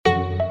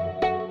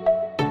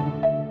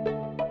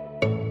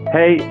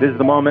Hey, this is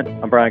The Moment.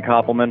 I'm Brian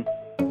Koppelman.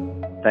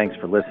 Thanks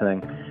for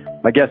listening.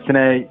 My guest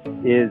today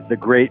is the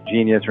great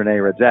genius Rene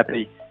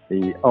Redzepi,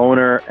 the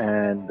owner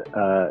and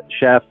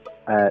chef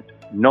at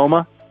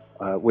Noma,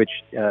 which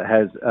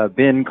has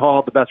been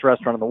called the best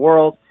restaurant in the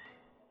world.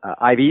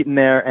 I've eaten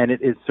there, and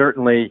it is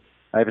certainly,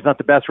 if it's not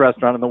the best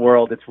restaurant in the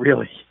world, it's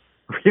really,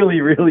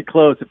 really, really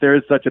close, if there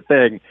is such a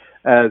thing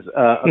as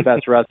a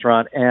best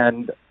restaurant.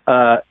 And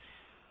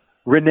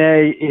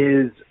Rene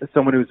is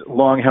someone who's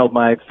long held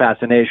my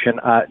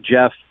fascination.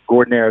 Jeff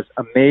Gordonaire's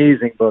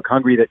amazing book,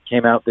 Hungry, that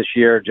came out this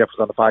year. Jeff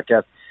was on the podcast.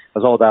 It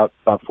was all about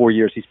 4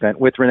 years he spent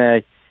with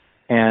Rene.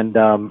 And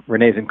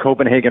Rene's in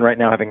Copenhagen right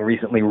now, having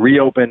recently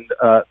reopened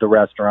the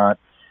restaurant.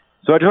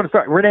 So I just want to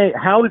start. Rene,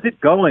 how is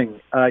it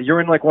going? You're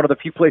in like one of the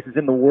few places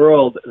in the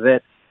world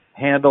that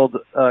handled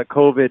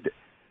COVID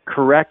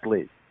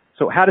correctly.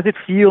 So how does it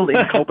feel in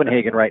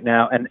Copenhagen right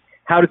now? And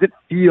how does it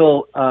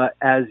feel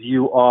as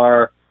you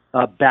are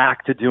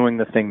back to doing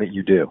the thing that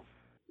you do?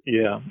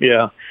 Yeah.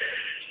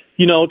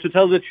 You know, to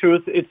tell the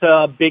truth, it's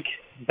a big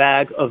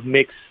bag of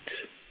mixed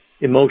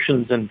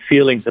emotions and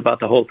feelings about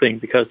the whole thing,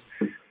 because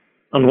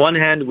on one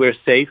hand, we're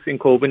safe in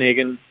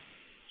Copenhagen.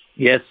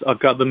 Yes, our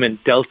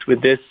government dealt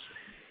with this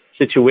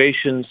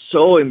situation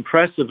so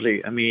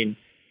impressively. I mean,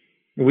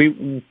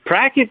 we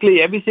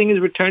practically everything is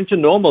returned to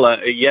normal.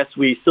 Yes,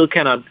 we still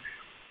cannot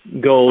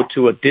go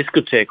to a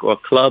discotheque or a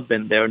club,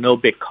 and there are no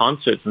big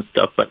concerts and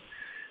stuff, but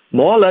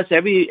more or less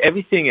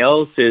everything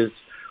else is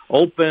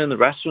open. The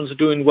restaurants are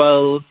doing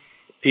well.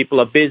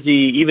 People are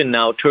busy. Even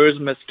now,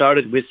 tourism has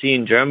started. We're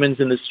seeing Germans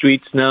in the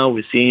streets now.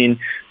 We're seeing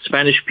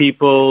Spanish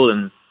people.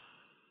 And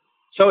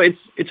so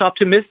it's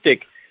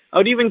optimistic. I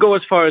would even go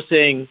as far as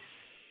saying,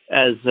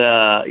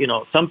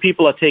 some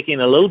people are taking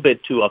a little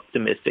bit too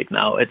optimistic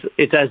now.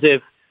 It's as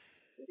if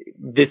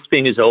this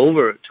thing is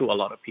over to a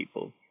lot of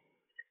people.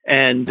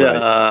 And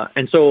right.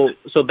 And so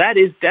that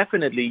is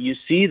definitely, you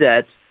see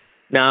that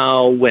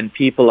now when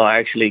people are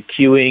actually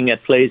queuing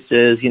at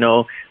places.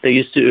 They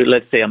used to,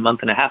 let's say a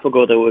month and a half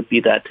ago, there would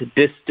be that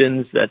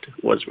distance that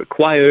was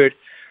required.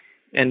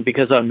 And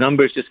because our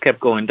numbers just kept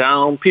going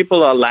down,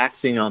 people are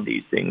laxing on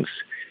these things.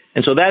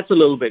 And so that's a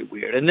little bit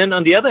weird. And then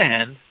on the other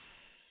hand,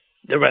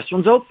 the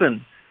restaurant's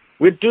open.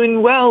 We're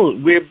doing well.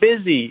 We're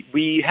busy.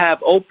 We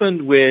have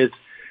opened with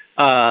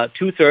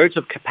 2/3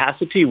 of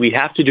capacity. We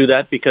have to do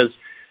that because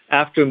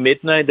after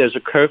midnight, there's a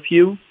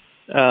curfew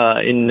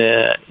in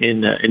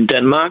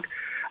Denmark.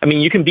 I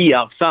mean, you can be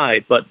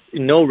outside, but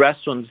no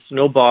restaurants,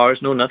 no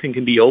bars, nothing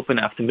can be open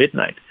after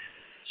midnight.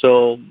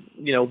 So,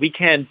 we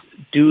can't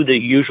do the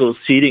usual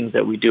seatings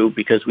that we do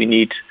because we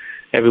need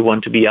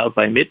everyone to be out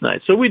by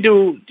midnight. So we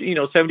do,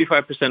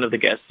 75% of the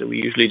guests that we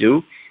usually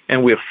do,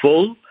 and we're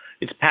full.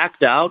 It's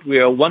packed out. We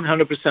are a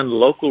 100%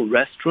 local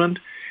restaurant.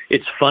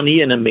 It's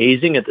funny and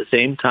amazing at the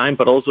same time,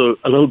 but also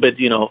a little bit,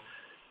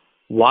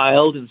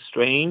 wild and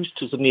strange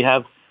to suddenly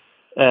have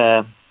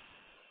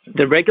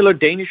the regular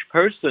Danish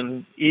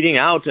person eating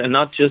out and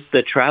not just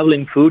the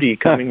traveling foodie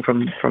coming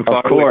from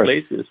faraway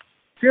places.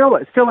 Still,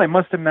 I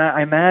must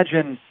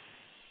imagine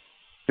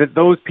that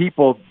those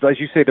people,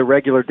 as you say, the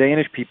regular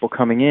Danish people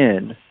coming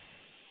in,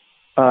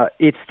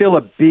 it's still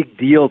a big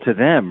deal to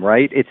them,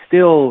 right? It's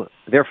still,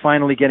 they're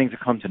finally getting to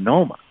come to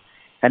Noma.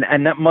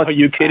 And that must... Are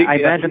you kidding? I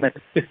imagine that...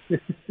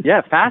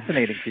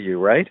 fascinating to you,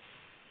 right?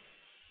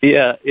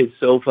 Yeah, it's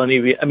so funny.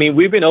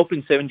 We've been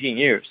open 17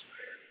 years.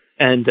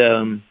 And,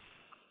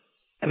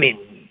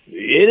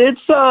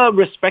 it's a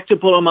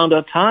respectable amount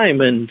of time.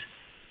 And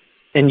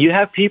you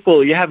have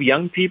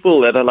young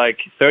people that are like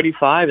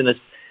 35 and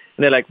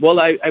they're like, well,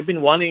 I've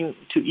been wanting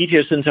to eat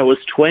here since I was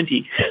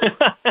 20.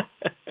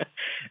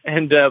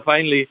 And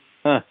finally,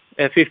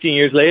 15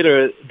 years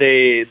later,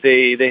 they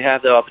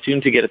have the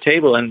opportunity to get a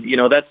table. And,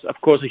 that's, of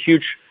course, a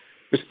huge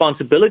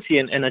responsibility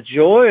and a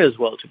joy as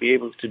well to be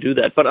able to do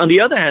that. But on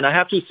the other hand, I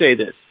have to say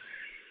this.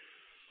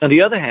 On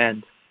the other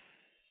hand,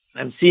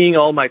 I'm seeing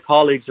all my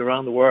colleagues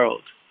around the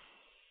world.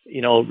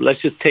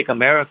 Let's just take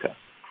America.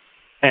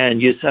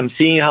 And I'm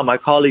seeing how my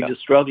colleagues are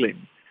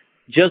struggling,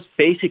 just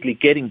basically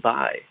getting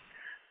by.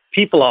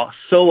 People are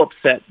so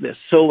upset. They're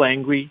so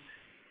angry.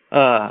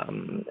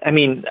 You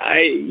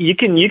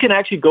can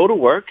actually go to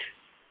work,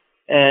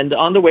 and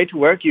on the way to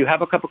work, you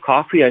have a cup of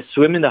coffee. I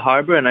swim in the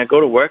harbor, and I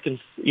go to work, and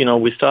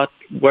we start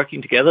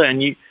working together.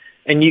 And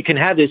you can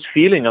have this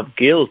feeling of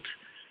guilt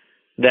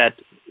that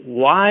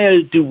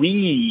is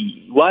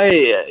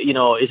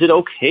it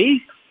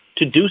okay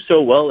to do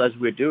so well as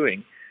we're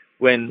doing?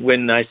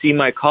 When I see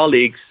my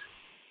colleagues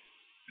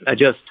are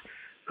just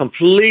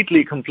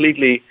completely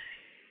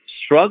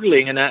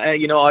struggling, and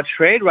our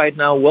trade right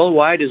now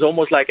worldwide is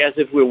almost like as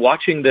if we're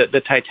watching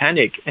the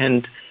Titanic,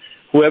 and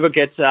whoever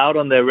gets out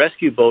on the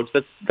rescue boats,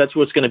 that's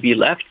what's going to be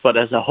left. But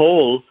as a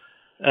whole,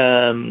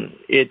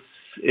 it's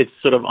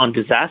sort of on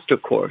disaster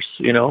course,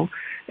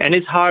 and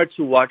it's hard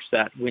to watch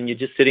that when you're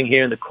just sitting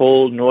here in the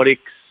cold Nordics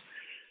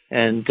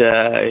and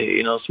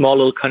small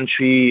little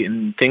country,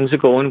 and things are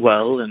going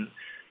well, and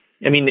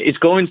it's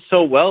going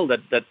so well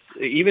that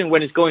even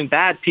when it's going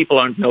bad, people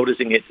aren't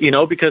noticing it,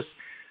 because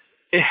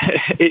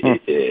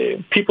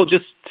people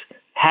just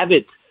have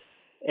it.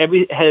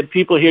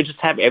 People here just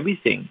have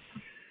everything.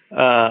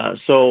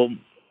 So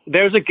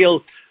there's a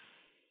guilt.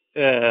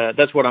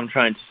 That's what I'm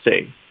trying to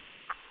say.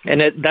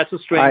 And that's a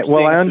strange thing.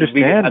 Well, I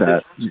understand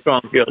that.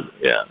 Strong guilt,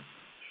 yeah.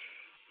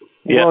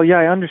 Well, yeah,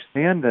 I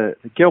understand the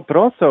guilt, but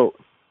also,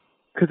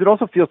 because it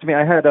also feels to me,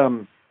 I had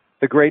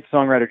the great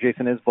songwriter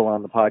Jason Isbell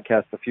on the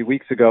podcast a few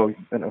weeks ago.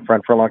 He's been a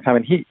friend for a long time,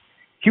 and he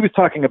was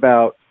talking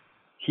about,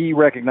 he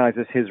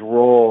recognizes his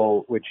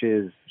role, which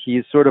is he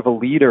is sort of a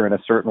leader in a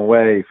certain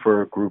way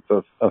for a group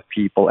of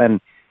people.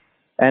 And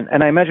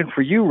I imagine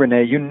for you,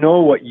 Rene, you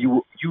know what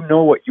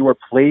your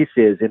place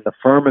is in the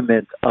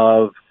firmament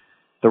of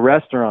the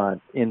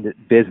restaurant in the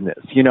business.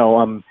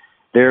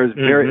 There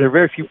are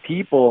very few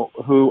people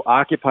who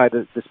occupy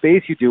the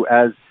space you do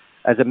as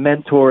a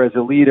mentor, as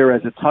a leader,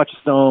 as a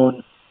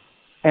touchstone.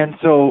 And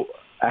so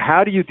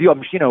how do you deal,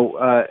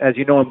 as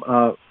you know, I'm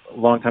a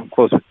longtime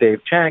close with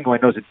Dave Chang, who I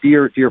know is a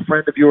dear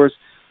friend of yours.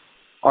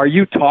 Are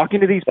you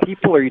talking to these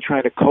people? Are you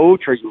trying to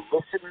coach? Are you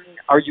listening?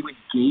 Are you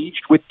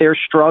engaged with their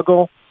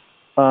struggle?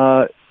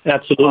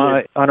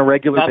 Absolutely. On a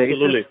regular basis?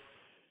 Absolutely.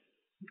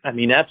 I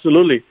mean,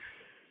 absolutely.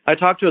 I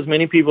talk to as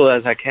many people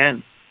as I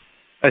can.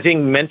 I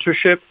think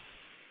mentorship,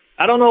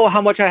 I don't know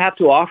how much I have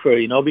to offer,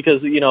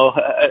 because,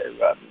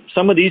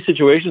 some of these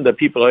situations that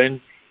people are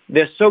in,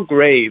 they're so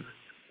grave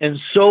and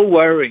so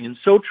worrying and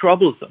so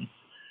troublesome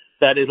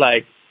that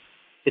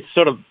it's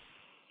sort of,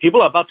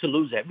 people are about to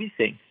lose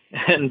everything.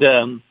 And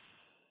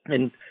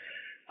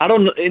I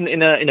don't,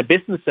 in a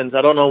business sense,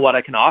 I don't know what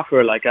I can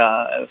offer,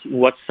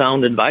 what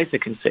sound advice I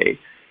can say.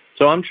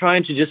 So I'm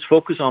trying to just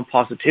focus on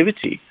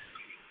positivity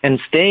and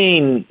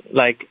staying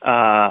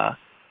a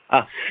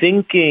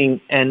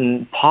thinking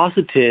and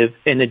positive,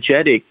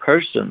 energetic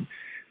person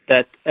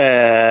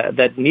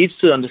that needs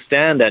to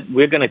understand that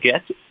we're going to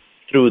get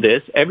through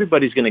this.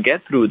 Everybody's going to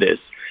get through this.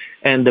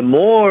 And the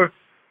more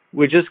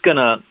we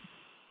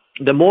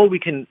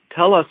can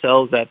tell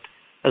ourselves that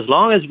as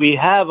long as we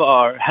have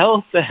our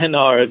health and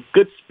our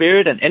good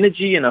spirit and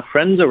energy and our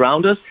friends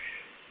around us,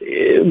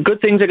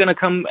 good things are going to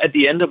come at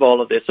the end of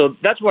all of this. So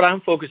that's what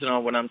I'm focusing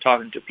on when I'm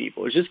talking to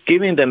people, is just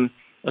giving them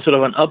a sort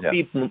of an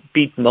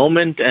upbeat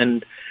moment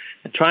and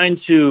trying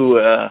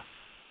to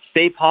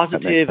stay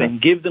positive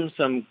and give them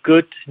some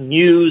good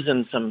news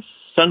and some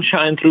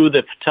sunshine through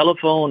the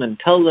telephone, and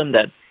tell them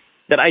that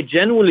I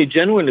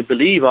genuinely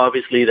believe,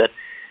 obviously, that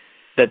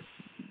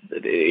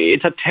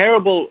it's a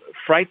terrible,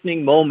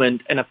 frightening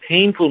moment and a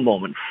painful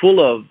moment full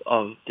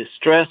of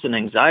distress and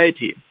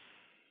anxiety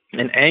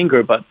and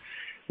anger, but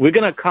we're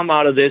going to come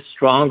out of this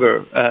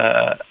stronger.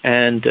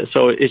 And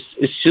so it's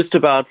just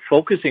about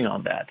focusing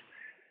on that.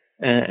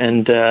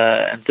 And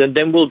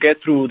then we'll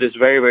get through this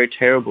very, very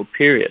terrible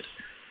period,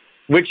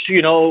 which,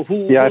 who knows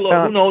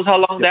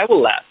how long that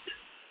will last.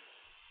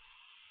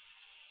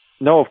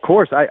 No, of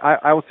course.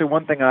 I will say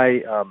one thing.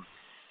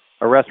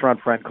 A restaurant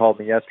friend called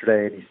me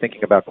yesterday, and he's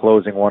thinking about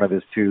closing one of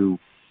his two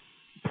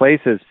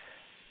places.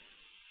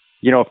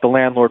 If the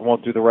landlord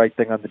won't do the right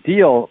thing on the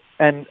deal.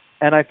 And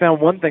I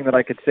found one thing that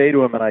I could say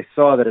to him, and I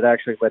saw that it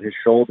actually let his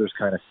shoulders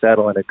kind of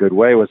settle in a good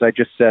way, was I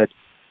just said,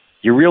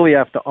 you really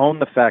have to own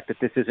the fact that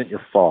this isn't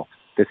your fault.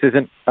 This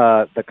isn't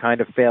the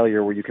kind of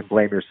failure where you can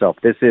blame yourself.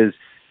 This is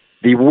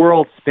the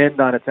world spinned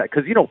on its head.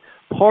 Because,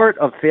 part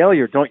of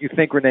failure, don't you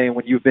think, Rene,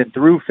 when you've been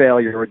through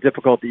failure or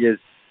difficulty, is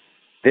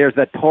there's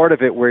that part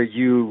of it where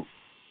you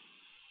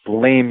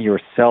blame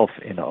yourself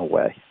in a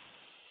way.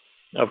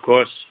 Of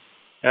course.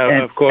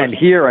 Of course. And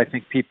here I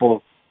think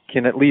people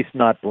can at least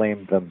not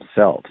blame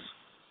themselves.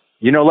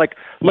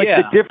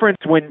 The difference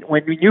when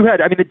you had,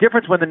 the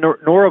difference when the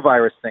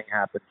norovirus thing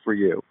happened for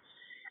you,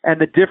 and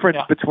the difference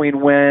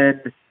between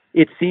when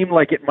it seemed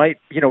like it might,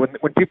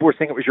 when people were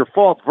saying it was your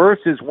fault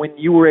versus when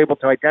you were able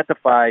to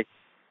identify,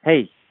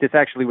 hey, this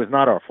actually was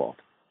not our fault.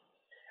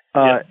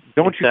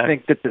 Don't you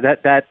think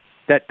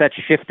that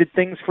shifted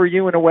things for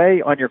you in a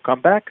way on your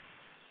comeback?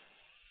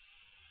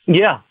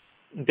 Yeah,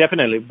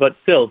 definitely. But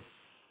still,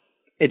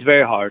 it's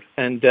very hard.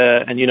 And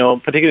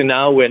particularly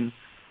now when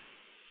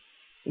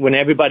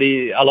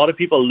a lot of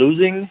people are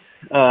losing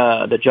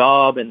the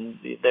job, and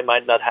they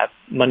might not have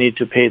money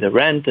to pay the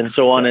rent and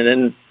so on. And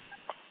then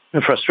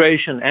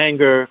frustration,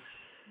 anger,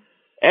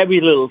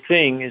 every little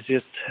thing is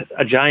just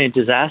a giant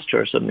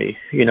disaster suddenly,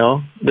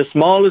 The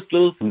smallest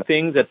little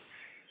things that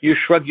you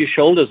shrug your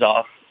shoulders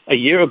off a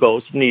year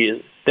ago,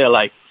 suddenly they're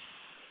like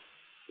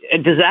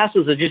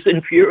disasters that just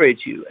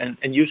infuriate you, and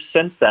you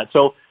sense that.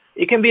 So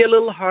it can be a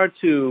little hard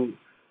to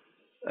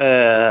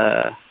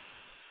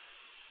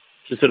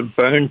sort of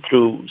burn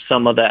through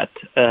some of that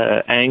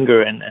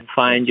anger and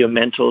find your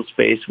mental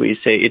space where you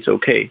say it's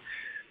okay.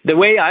 The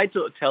way I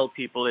tell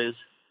people is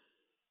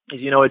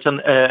it's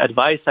an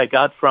advice I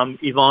got from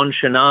Yvon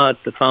Chouinard,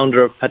 the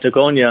founder of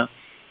Patagonia.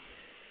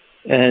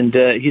 And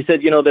he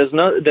said,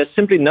 there's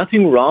simply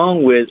nothing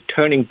wrong with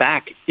turning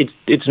back.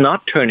 It's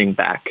not turning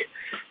back.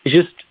 It's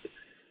just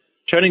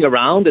turning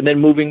around and then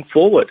moving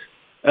forward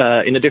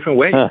in a different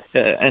way.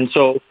 And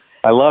so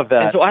I love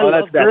that. And so I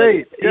love that's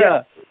great.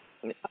 Yeah.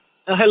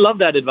 I love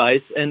that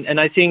advice. And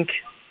I think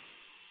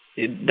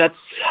that's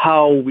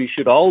how we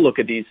should all look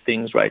at these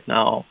things right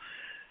now.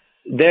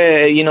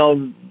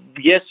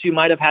 Yes, you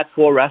might have had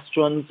 4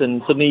 restaurants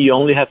and suddenly you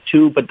only have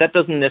 2, but that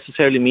doesn't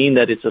necessarily mean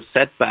that it's a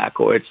setback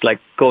or it's like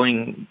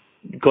going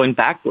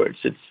backwards.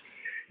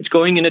 It's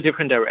going in a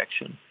different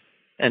direction,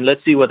 and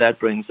let's see what that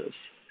brings us.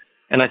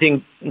 And I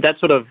think that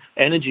sort of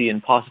energy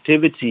and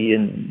positivity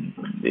and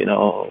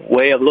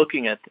way of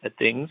looking at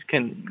things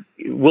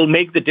will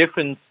make the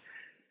difference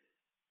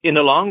in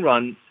the long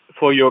run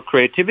for your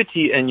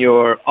creativity and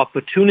your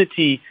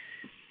opportunity.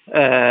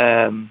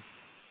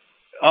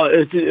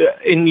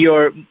 In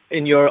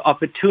your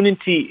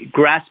opportunity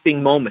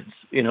grasping moments,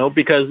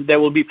 because there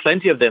will be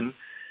plenty of them.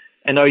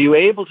 And are you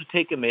able to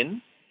take them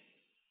in?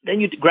 Then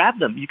you grab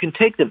them. You can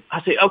take them.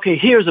 I say, okay,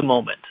 here's a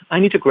moment. I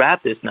need to grab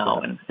this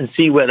now and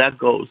see where that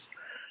goes.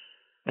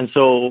 And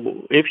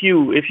so if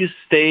you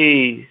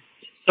stay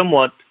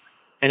somewhat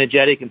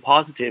energetic and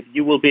positive,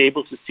 you will be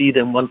able to see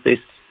them once they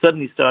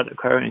suddenly start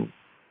occurring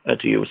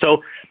to you.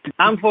 So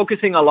I'm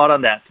focusing a lot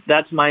on that.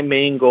 That's my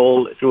main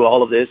goal through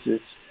all of this, is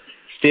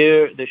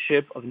steer the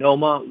ship of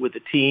Noma with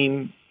the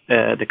team,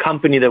 the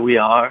company that we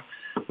are,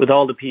 with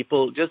all the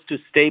people, just to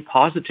stay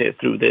positive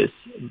through this,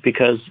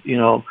 because,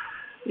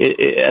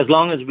 as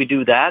long as we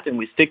do that and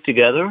we stick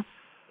together,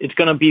 it's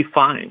going to be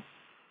fine.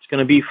 It's going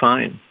to be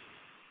fine.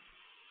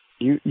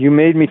 You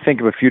made me think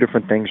of a few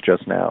different things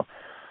just now.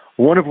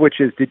 One of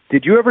which is,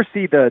 did you ever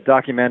see the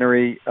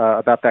documentary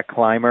about that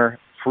climber,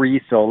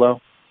 Free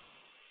Solo?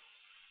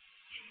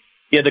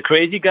 Yeah, the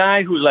crazy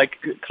guy who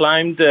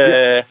climbed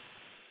with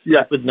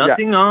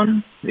nothing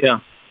on. Yeah.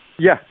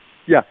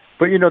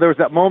 But there was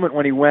that moment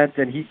when he went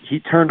and he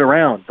turned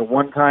around the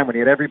one time when he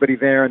had everybody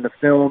there in the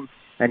film,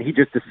 and he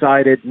just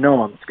decided,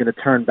 no, I'm just going to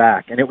turn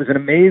back. And it was an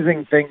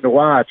amazing thing to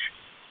watch.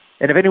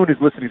 And if anyone who's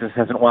listening to this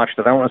hasn't watched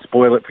it, I don't want to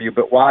spoil it for you,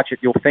 but watch it.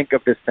 You'll think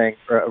of this thing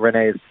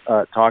Rene is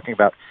talking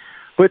about.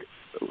 But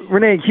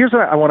Rene, here's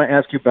what I want to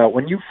ask you about.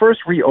 When you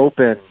first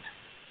reopened,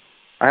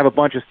 I have a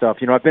bunch of stuff.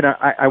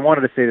 I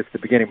wanted to say this at the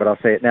beginning, but I'll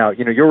say it now.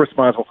 You're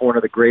responsible for one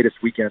of the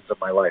greatest weekends of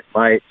my life.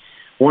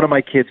 One of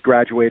my kids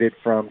graduated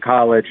from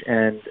college,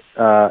 and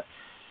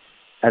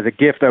as a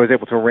gift I was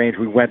able to arrange,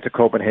 we went to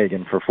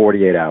Copenhagen for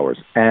 48 hours.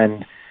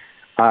 And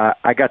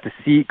I got to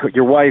see,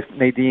 your wife,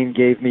 Nadine,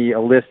 gave me a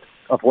list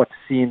of what to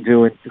see and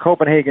do in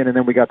Copenhagen, and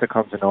then we got to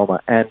come to Noma.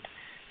 And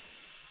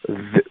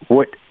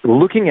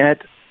looking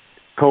at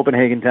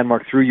Copenhagen,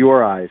 Denmark, through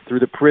your eyes, through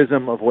the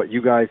prism of what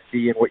you guys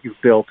see and what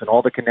you've built and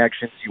all the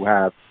connections you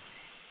have,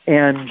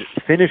 and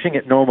finishing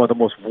at Noma, the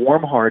most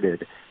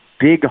warm-hearted,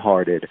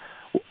 big-hearted,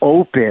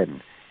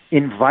 open,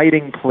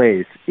 inviting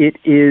place.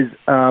 It's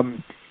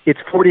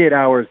 48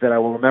 hours that I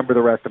will remember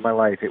the rest of my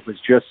life. It was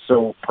just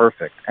so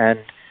perfect. And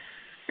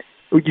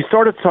you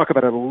started to talk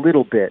about it a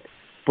little bit,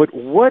 but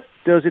what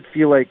does it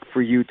feel like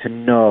for you to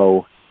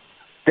know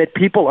that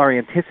people are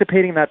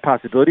anticipating that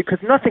possibility? Because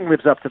nothing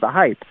lives up to the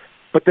hype.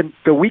 But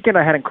the weekend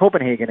I had in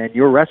Copenhagen and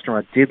your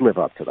restaurant did live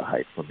up to the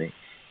hype for me.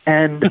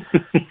 And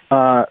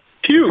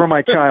for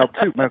my child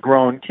too, my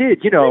grown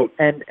kid,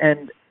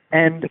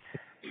 and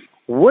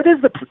what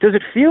is does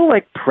it feel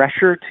like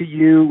pressure to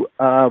you?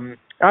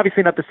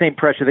 Obviously not the same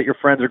pressure that your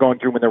friends are going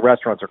through when their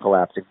restaurants are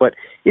collapsing, but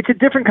it's a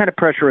different kind of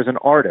pressure as an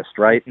artist,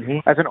 right?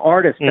 Mm-hmm. As an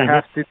artist, to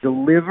have to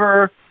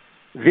deliver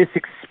this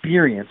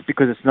experience,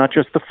 because it's not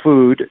just the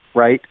food,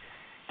 right?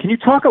 Can you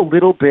talk a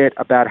little bit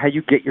about how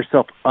you get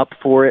yourself up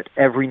for it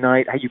every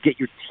night, how you get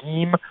your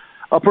team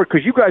up for it?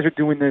 Because you guys are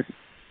doing this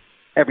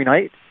every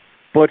night.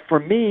 But for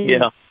me,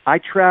 I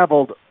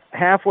traveled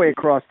halfway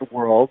across the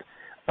world.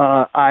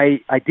 I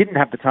didn't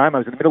have the time. I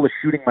was in the middle of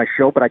shooting my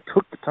show, but I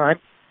took the time.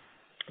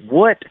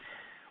 What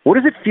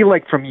does it feel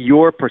like from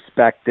your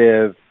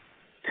perspective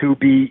to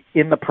be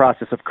in the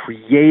process of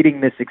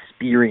creating this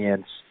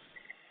experience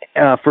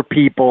for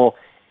people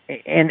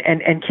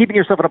and keeping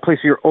yourself in a place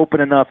where you're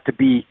open enough to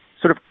be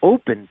sort of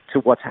open to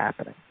what's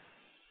happening?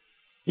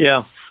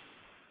 Yeah.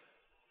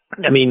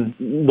 I mean,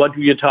 what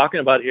you're talking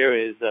about here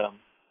is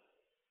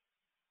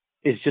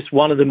just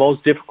one of the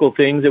most difficult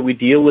things that we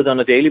deal with on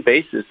a daily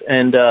basis.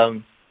 And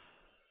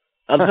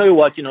I'll tell you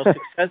what,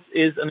 success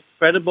is an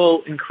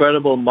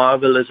incredible,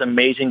 marvelous,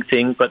 amazing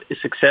thing, but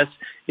success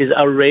is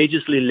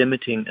outrageously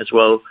limiting as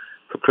well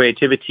for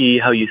creativity,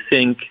 how you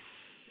think.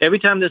 Every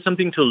time there's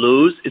something to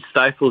lose, it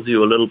stifles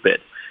you a little bit.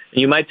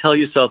 And you might tell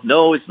yourself,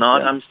 no, it's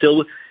not. Yeah. I'm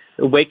still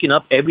waking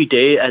up every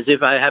day as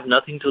if I have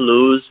nothing to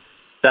lose,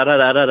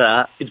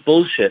 da-da-da-da-da. It's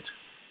bullshit.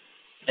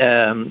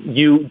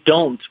 You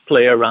don't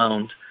play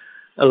around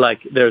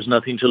like there's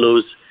nothing to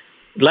lose.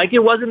 Like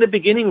it was in the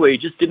beginning where you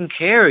just didn't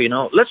care,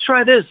 let's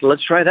try this,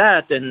 let's try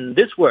that, and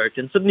this worked.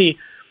 And suddenly,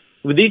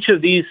 with each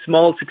of these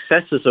small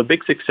successes or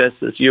big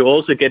successes, you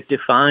also get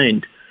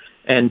defined.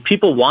 And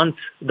people want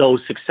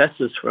those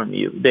successes from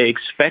you. They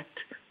expect,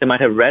 they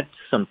might have read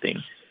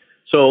something.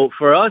 So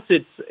for us,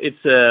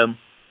 it's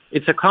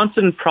a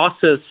constant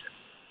process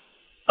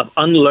of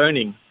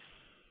unlearning,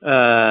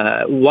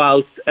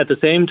 whilst at the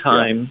same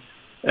time,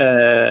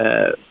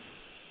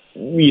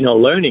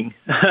 learning.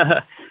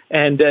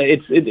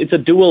 it's a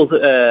dual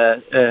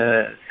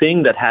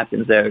thing that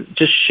happens there.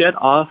 Just shut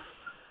off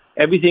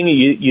everything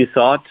you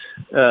thought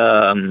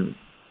that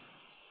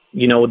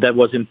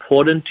was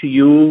important to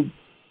you,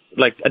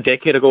 like a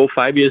decade ago,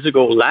 5 years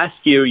ago, last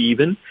year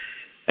even,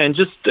 and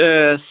just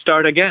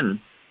start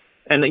again.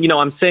 And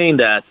I'm saying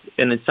that,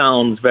 and it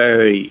sounds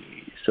very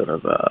sort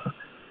of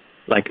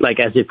like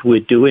as if we're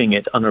doing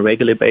it on a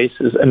regular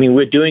basis. I mean,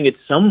 we're doing it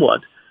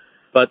somewhat,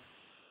 but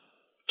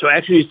to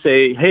actually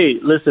say, hey,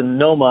 listen,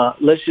 Noma,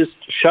 let's just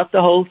shut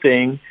the whole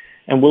thing,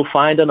 and we'll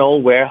find an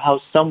old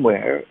warehouse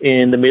somewhere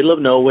in the middle of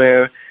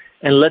nowhere,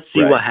 and let's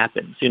see what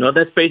happens.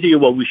 That's basically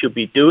what we should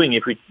be doing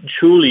if we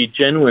truly,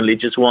 genuinely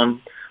just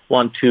want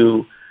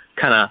to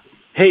kind of,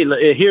 hey,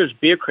 here's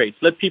beer crates.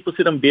 Let people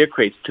sit on beer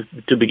crates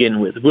to begin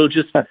with. We'll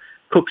just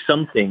cook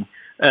something,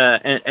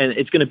 and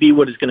it's going to be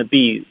what it's going to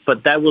be.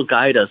 But that will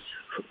guide us.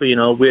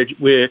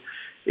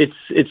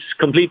 It's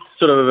complete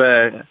sort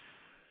of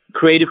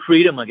creative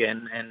freedom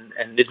again,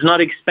 and it's not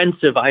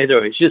expensive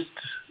either. It's just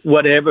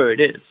whatever it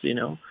is,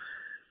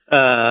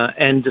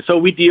 and so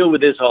we deal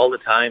with this all the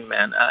time,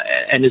 man.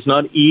 And it's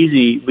not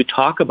easy. We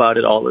talk about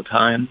it all the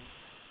time,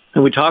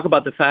 and we talk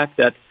about the fact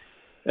that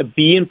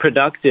being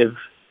productive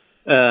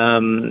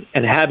and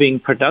having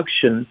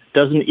production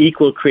doesn't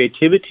equal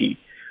creativity.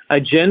 I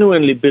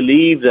genuinely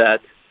believe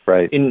that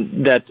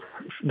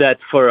that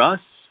for us,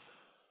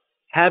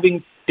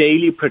 having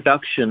daily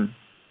production,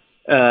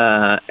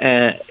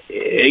 in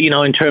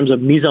terms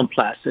of mise en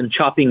place and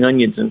chopping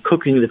onions and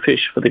cooking the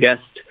fish for the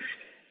guest,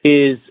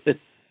 is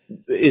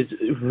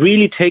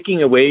really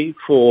taking away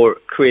for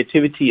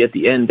creativity at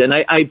the end. And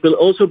I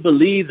also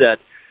believe that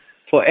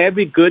for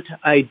every good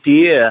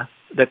idea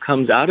that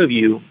comes out of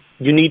you,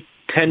 you need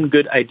 10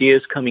 good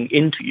ideas coming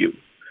into you.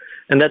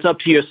 And that's up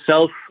to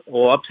yourself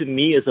or up to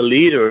me as a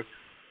leader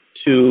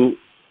to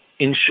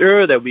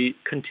ensure that we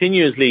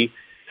continuously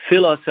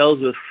fill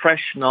ourselves with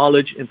fresh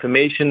knowledge,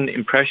 information,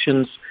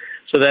 impressions,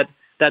 so that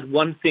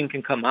one thing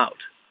can come out.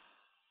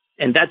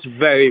 And that's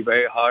very,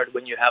 very hard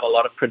when you have a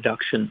lot of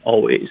production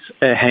always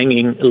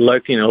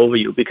lurking over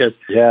you, because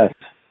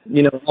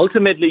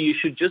ultimately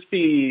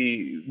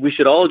we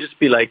should all just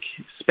be like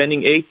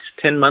spending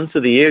 8-10 months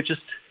of the year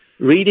just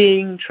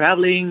reading,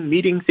 traveling,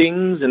 meeting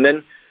things, and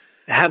then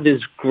have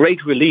this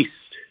great release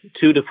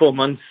 2 to 4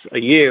 months a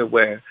year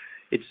where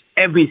it's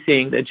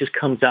everything that just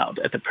comes out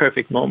at the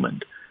perfect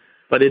moment.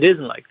 But it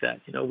isn't like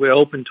that. We're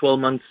open 12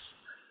 months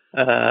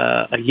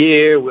a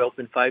year. We're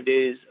open 5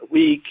 days a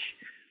week.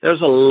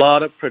 There's a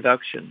lot of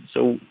production.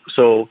 So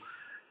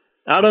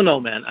I don't know,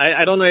 man.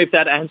 I don't know if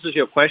that answers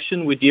your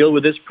question. We deal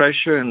with this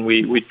pressure, and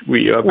we are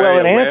very aware of it. Well,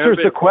 it answers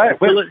the question.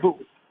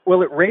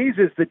 Well, it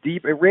raises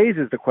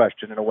the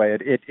question in a way.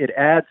 It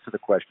adds to the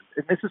question.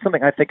 And this is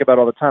something I think about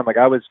all the time. Like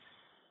I was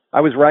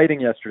writing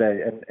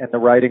yesterday, and the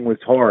writing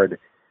was hard.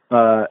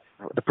 The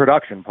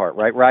production part,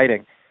 right?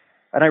 Writing.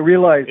 And I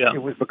realized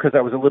it was because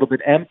I was a little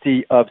bit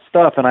empty of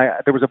stuff, and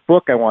there was a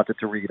book I wanted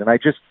to read, and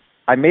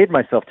I made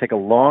myself take a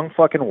long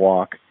fucking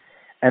walk,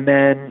 and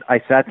then I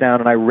sat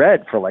down and I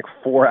read for like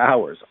 4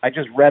 hours. I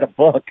just read a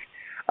book,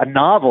 a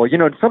novel,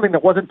 something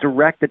that wasn't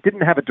direct, that didn't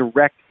have a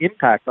direct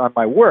impact on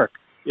my work.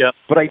 Yeah.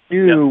 But I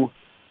knew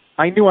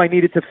I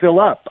needed to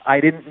fill up.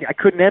 I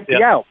couldn't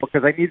empty out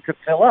because I needed to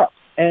fill up.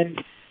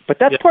 But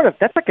that's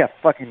that's like a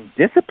fucking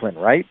discipline,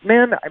 right,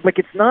 man? Like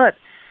it's not.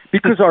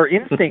 Because our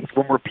instinct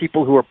when we're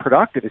people who are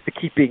productive is to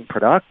keep being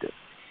productive.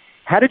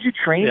 How did you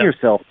train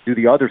yourself to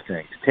do the other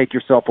things, to take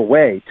yourself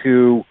away,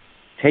 to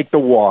take the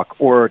walk,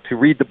 or to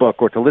read the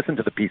book, or to listen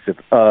to the piece of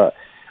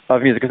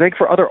music? Because I think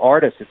for other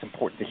artists, it's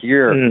important to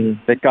hear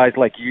that guys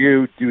like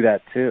you do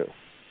that too.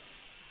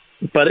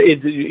 But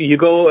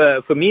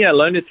for me, I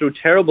learned it through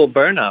terrible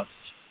burnouts.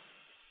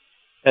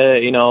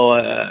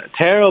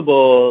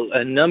 Terrible,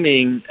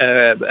 numbing,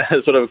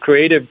 sort of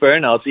creative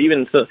burnouts,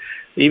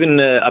 even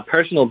a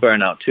personal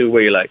burnout too,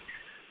 where you're like,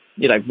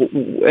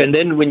 and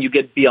then when you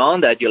get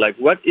beyond that, you're like,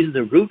 what is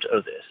the root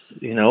of this?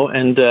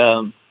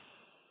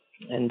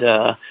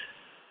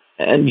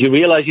 And you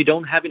realize you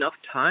don't have enough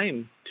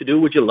time to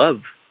do what you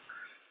love.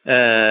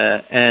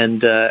 That's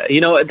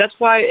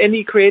why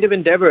any creative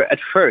endeavor at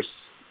first,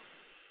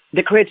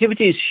 the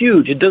creativity is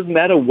huge. It doesn't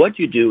matter what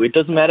you do. It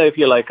doesn't matter if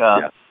you're like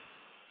at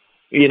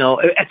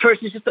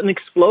first it's just an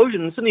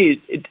explosion, and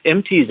suddenly it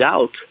empties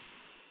out.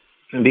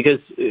 Because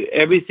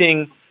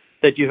everything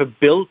that you have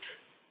built,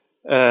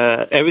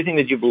 everything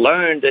that you've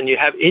learned and you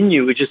have in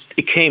you,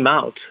 it came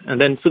out. And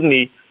then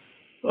suddenly,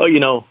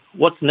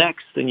 what's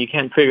next? And you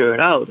can't figure it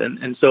out.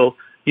 And so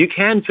you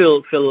can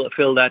fill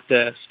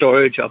that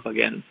storage up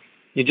again.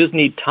 You just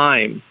need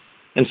time.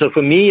 And so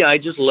for me, I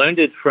just learned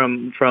it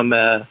from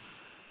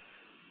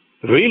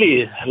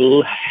really,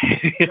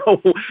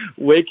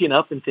 waking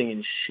up and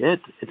thinking,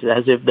 shit, it's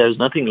as if there's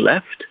nothing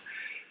left.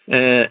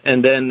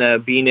 And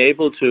then being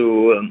able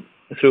to,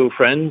 through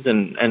friends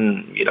and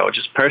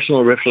just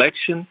personal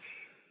reflection,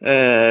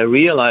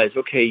 realize,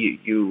 okay,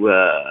 you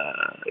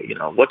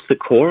what's the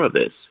core of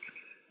this?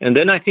 And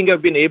then I think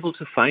I've been able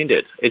to find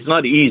it. It's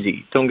not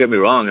easy. Don't get me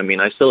wrong. I mean,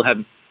 I still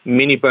have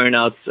mini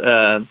burnouts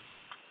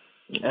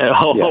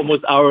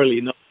almost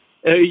hourly. No,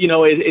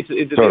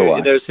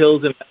 there's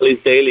hills and valleys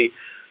daily,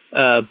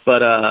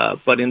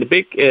 but in the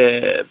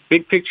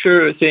big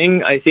picture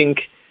thing, I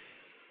think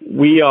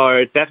we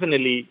are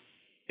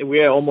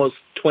almost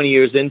 20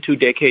 years in, 2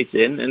 decades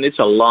in, and it's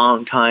a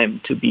long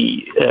time to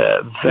be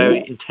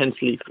very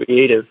intensely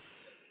creative.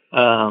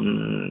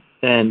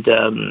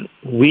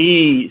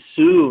 We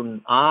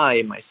soon,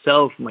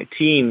 myself, my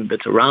team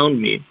that's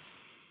around me,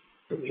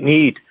 we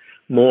need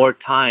more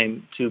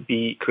time to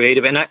be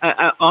creative. And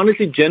I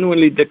honestly,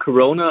 genuinely, the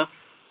corona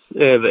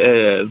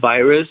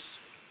virus,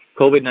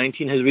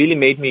 COVID-19, has really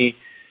made me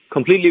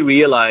completely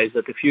realize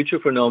that the future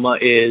for Noma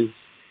is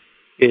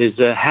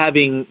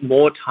having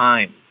more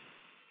time.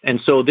 And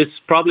so this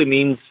probably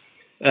means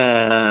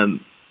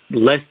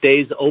less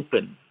days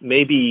open,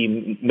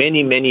 maybe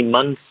many, many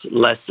months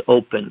less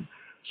open,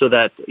 so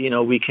that,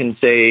 we can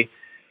say,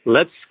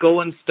 let's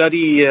go and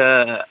study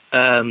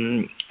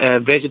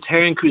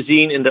vegetarian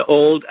cuisine in the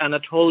old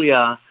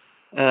Anatolia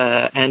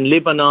and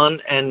Lebanon,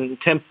 and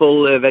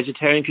temple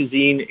vegetarian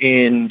cuisine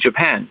in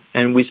Japan.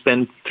 And we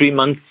spent 3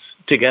 months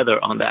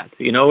together on that.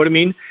 You know what I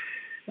mean?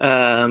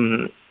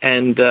 And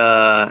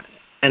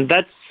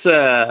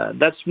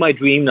that's my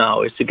dream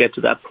now, is to get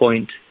to that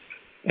point.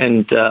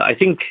 And I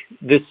think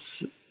this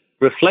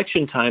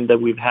reflection time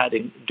that we've had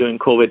during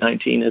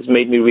COVID-19 has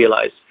made me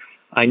realize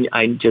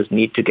I just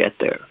need to get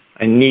there.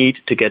 I need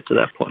to get to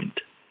that point.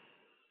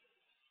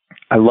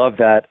 I love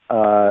that.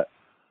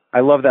 I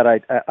love that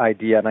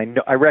idea, and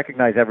I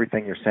recognize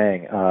everything you're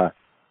saying.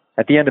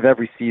 At the end of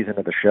every season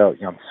of the show,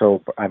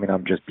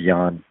 I'm just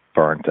beyond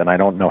burnt, and I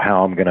don't know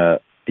how I'm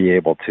gonna be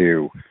able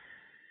to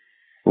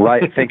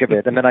think of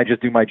it. And then I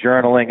just do my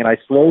journaling, and I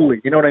slowly,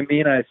 you know what I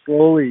mean? I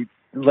slowly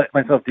let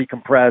myself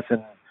decompress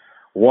and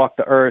walk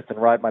the earth and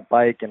ride my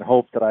bike and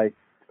hope that I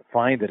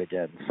find it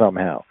again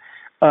somehow.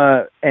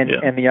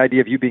 And the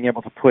idea of you being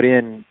able to put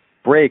in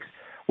breaks.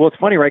 Well, it's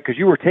funny, right? Because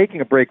you were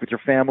taking a break with your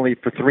family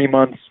for 3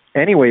 months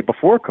anyway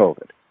before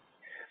COVID.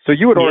 So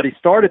you had already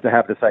started to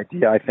have this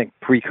idea, I think,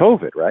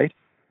 pre-COVID, right?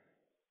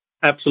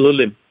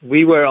 Absolutely.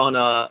 We were on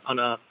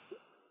a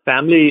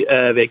family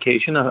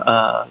vacation,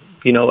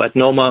 at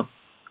Noma.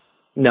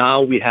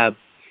 Now we have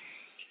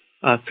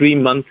a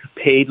 3-month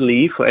paid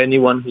leave for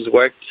anyone who's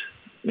worked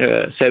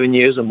 7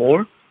 years or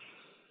more.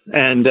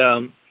 And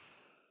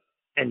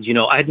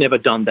I'd never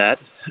done that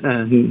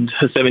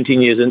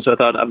 17 years in, so I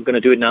thought I'm going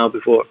to do it now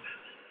before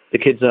the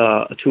kids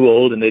are too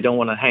old and they don't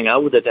want to hang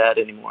out with their dad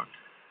anymore.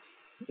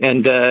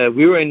 And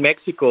we were in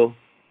Mexico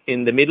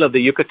in the middle of the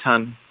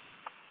Yucatan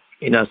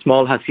in a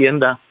small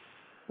hacienda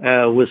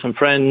with some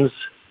friends.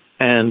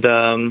 And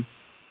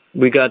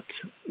we got,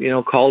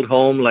 called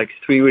home like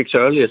 3 weeks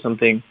early or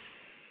something,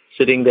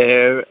 sitting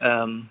there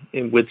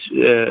with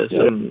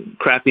some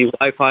crappy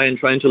Wi-Fi and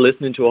trying to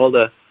listen to all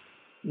the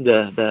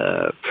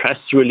press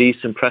release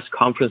and press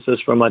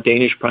conferences from our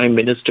Danish prime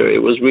minister.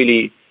 It was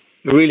really,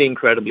 really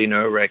incredibly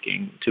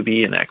nerve-wracking to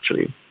be in,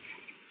 actually.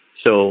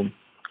 So,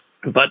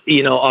 but,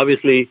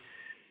 obviously,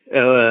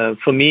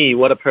 for me,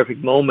 what a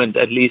perfect moment,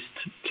 at least,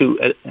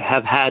 to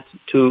have had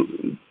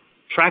to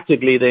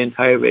practically the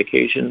entire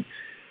vacation,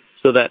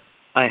 so that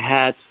I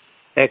had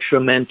extra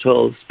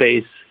mental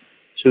space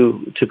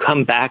to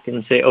come back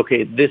and say,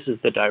 okay, this is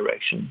the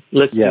direction.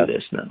 Let's do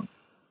this now.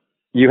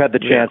 You had the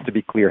chance to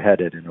be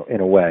clear-headed in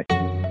a way.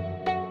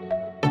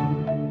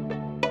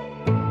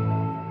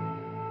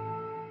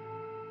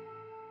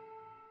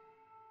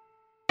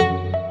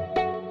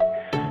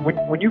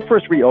 When you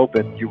first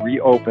reopened, you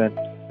reopened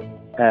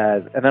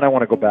as, and then I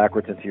want to go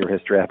backwards into your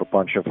history. I have a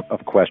bunch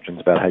of questions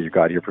about how you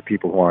got here for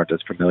people who aren't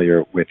as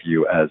familiar with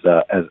you as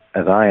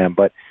I am.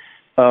 But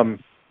when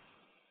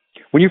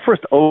you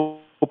first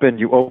opened,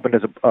 you opened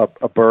as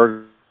a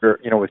burger,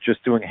 with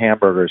just doing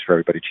hamburgers for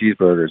everybody,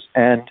 cheeseburgers.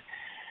 And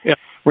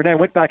Rene, I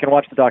went back and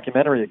watched the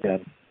documentary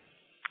again.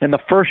 And the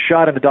first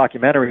shot in the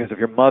documentary is of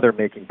your mother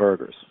making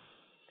burgers.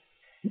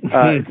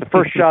 It's the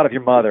first shot of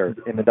your mother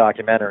in the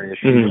documentary.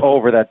 She's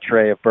over that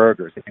tray of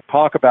burgers. And you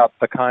talk about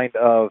the kind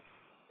of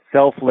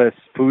selfless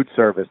food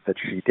service that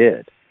she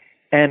did.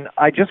 And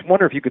I just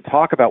wonder if you could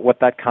talk about what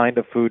that kind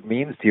of food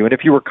means to you, and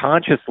if you were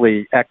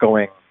consciously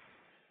echoing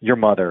your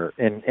mother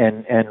and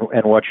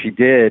what she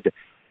did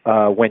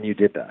when you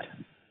did that.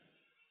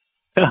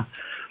 Yeah.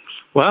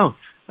 Wow.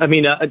 I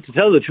mean, to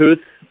tell the truth,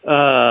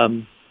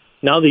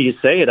 now that you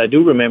say it, I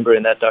do remember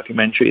in that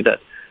documentary that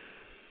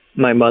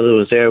my mother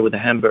was there with the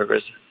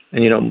hamburgers.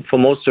 And, for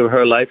most of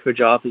her life, her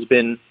job has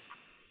been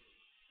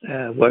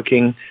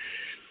working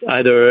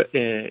either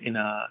in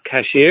a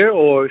cashier,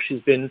 or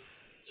she's been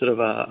sort of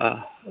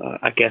a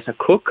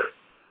cook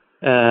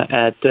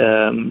at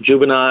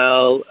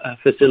juvenile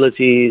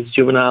facilities,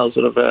 juvenile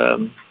sort of,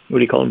 what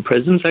do you call them,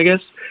 prisons, I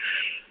guess,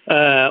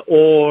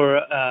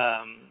 or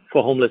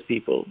for homeless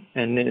people.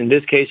 And in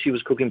this case, she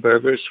was cooking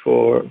burgers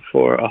for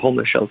a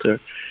homeless shelter.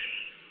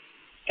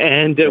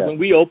 And when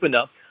we opened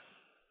up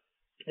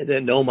the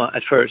Noma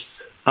at first,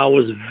 I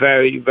was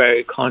very,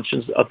 very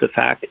conscious of the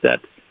fact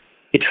that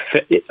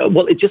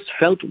it just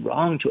felt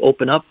wrong to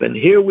open up. And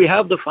here we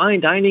have the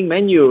fine dining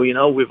menu. You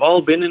know, we've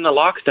all been in a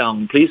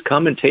lockdown. Please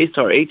come and taste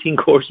our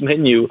 18-course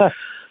menu.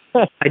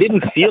 I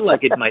didn't feel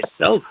like it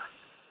myself.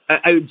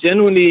 I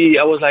genuinely,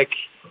 I was like,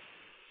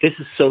 this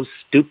is so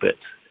stupid.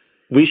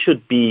 We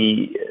should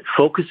be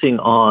focusing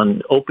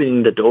on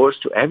opening the doors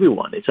to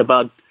everyone. It's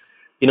about,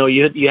 you know,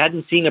 you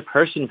hadn't seen a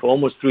person for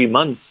almost 3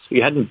 months.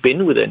 You hadn't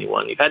been with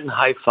anyone. You hadn't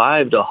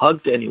high-fived or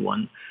hugged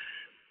anyone.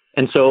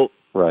 And so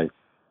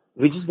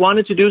we just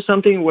wanted to do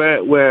something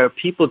where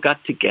people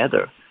got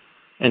together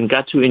and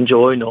got to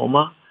enjoy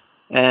Noma.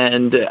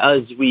 And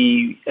as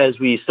we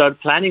started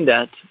planning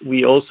that,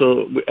 we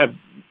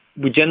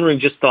generally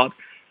just thought,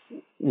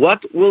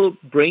 what will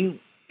bring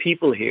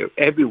people here?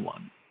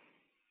 Everyone.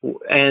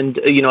 And,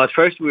 you know, at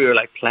first we were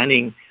like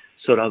planning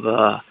sort of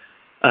a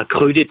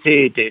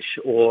crudité dish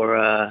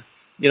or,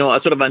 you know,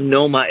 a sort of a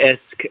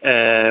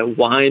Noma-esque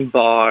wine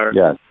bar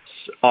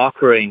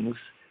offerings.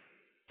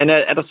 And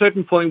at a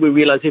certain point we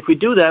realized if we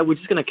do that, we're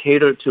just going to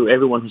cater to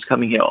everyone who's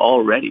coming here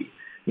already.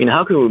 I mean,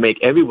 how can we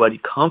make everybody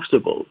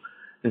comfortable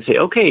and say,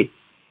 okay,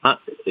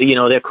 you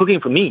know, they're cooking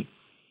for me.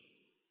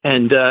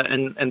 And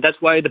that's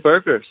why the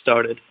burger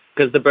started,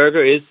 because the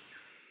burger is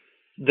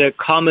the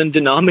common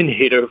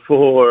denominator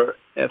for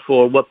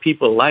what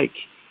people like.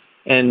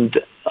 And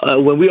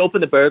when we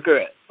opened the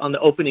burger on the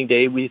opening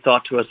day, we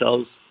thought to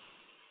ourselves,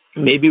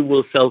 maybe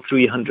we'll sell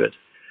 300.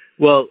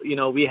 Well, you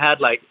know, we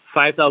had like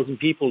 5,000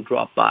 people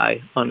drop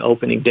by on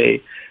opening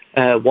day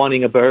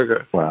wanting a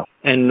burger. Wow.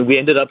 And we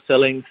ended up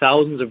selling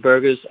thousands of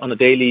burgers on a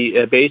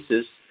daily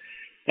basis.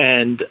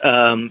 And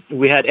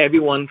we had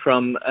everyone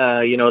from,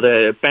 you know,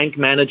 the bank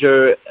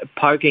manager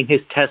parking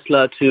his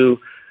Tesla to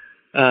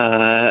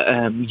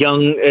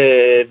young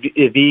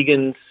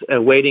vegans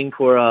waiting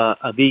for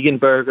a vegan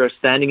burger,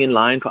 standing in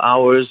line for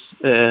hours.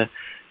 It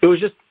was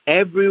just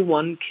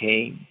everyone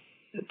came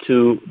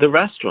to the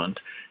restaurant.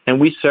 And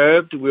we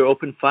were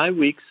open 5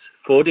 weeks,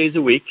 4 days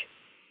a week,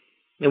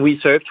 and we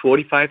served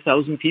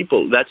 45,000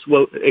 people. That's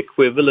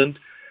equivalent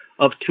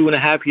of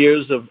 2.5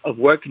 years of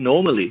work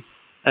normally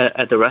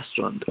at the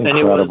restaurant.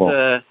 Incredible.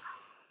 And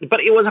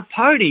but it was a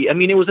party. I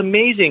mean, it was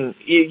amazing.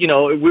 You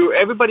know,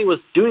 everybody was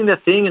doing their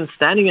thing and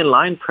standing in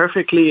line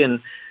perfectly, and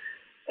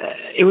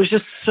it was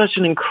just such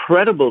an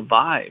incredible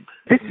vibe.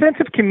 This sense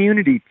of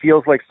community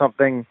feels like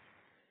something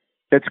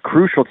that's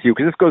crucial to you,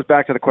 because this goes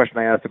back to the question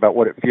I asked about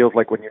what it feels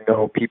like when you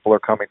know people are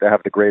coming to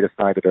have the greatest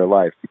night of their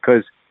life.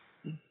 Because,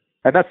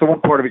 and that's the one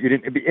part of it you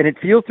didn't, and it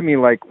feels to me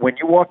like when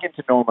you walk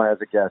into Noma as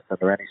a guest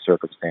under any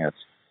circumstance,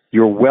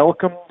 you're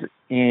welcomed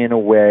in a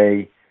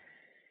way.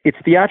 It's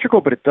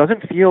theatrical, but it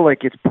doesn't feel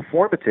like it's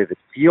performative. It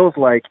feels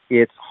like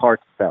it's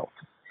heartfelt.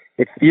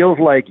 It feels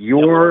like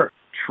you're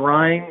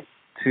trying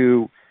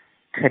to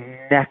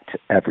connect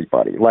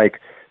everybody,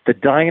 like the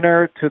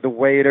diner to the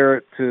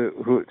waiter to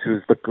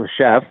who's the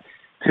chef,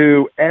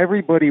 to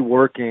everybody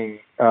working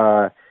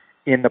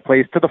in the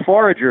place, to the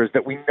foragers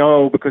that we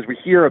know because we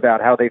hear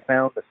about how they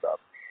found the stuff.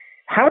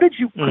 How did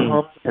you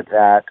come to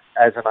that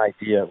as an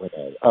idea,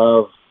 Rene,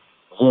 of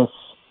this,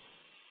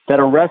 that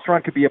a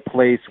restaurant could be a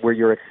place where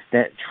you're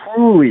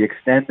truly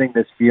extending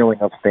this feeling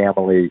of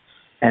family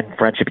and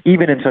friendship,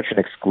 even in such an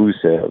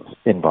exclusive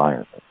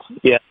environment?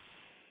 Yeah.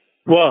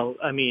 Well,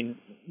 I mean,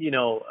 you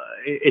know,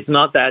 it's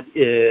not that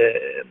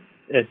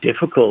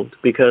difficult,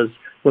 because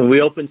when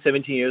we opened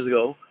 17 years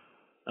ago,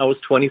 I was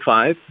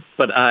 25,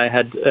 but I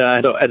had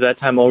at that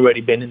time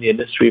already been in the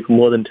industry for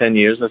more than 10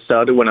 years. I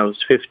started when I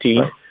was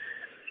 15,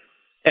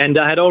 and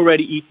I had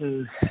already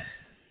eaten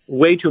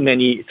way too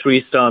many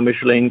 3-star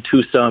Michelin,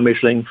 2-star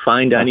Michelin,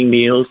 fine dining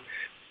meals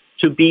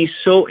to be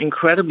so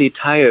incredibly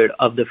tired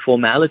of the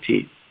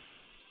formality.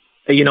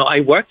 You know,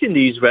 I worked in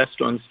these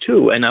restaurants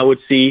too, and I would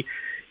see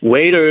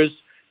waiters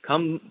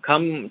come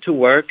to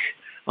work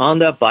on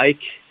their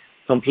bike,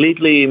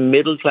 completely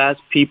middle-class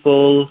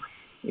people,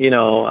 you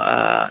know,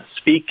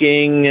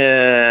 speaking,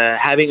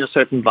 having a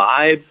certain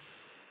vibe.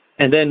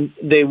 And then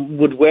they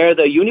would wear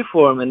the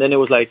uniform, and then it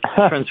was like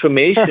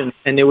transformation,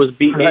 and it would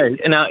be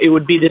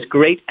this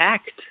great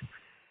act,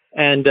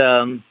 and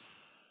it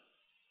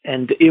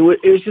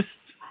was just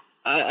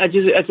I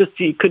just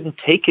couldn't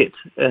take it,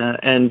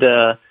 and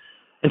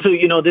so,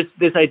 you know,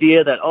 this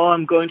idea that, oh,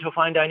 I'm going to a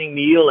fine dining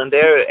meal, and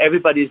there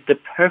everybody's the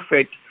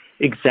perfect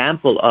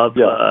example of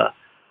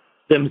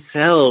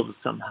themselves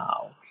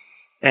somehow.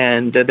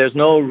 And there's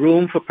no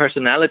room for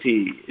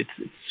personality. It's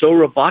so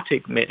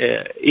robotic.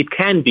 It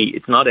can be.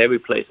 It's not every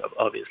place,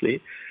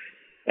 obviously.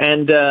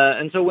 And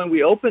so when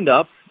we opened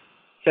up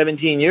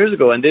 17 years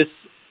ago, and this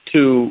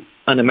to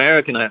an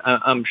American,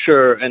 I'm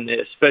sure, and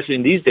especially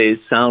in these days,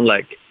 sound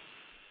like,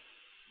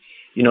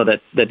 you know,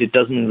 that it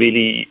doesn't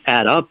really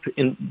add up,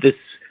 in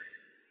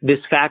this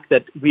fact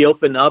that we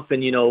open up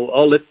and, you know,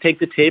 oh, let's take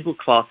the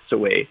tablecloths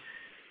away.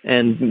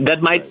 And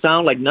that might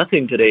sound like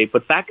nothing today,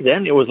 but back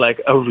then it was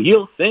like a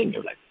real thing.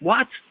 You're like,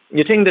 what?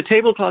 You're taking the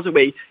tablecloths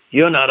away?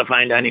 You're not a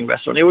fine dining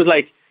restaurant. It was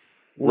like,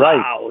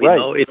 wow, you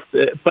know. It's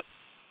but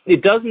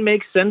it doesn't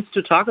make sense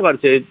to talk about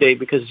it today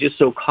because it's just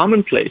so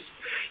commonplace.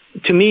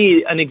 To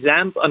me,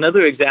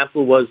 another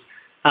example was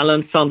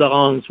Alain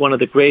Sandaron's one of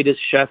the greatest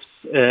chefs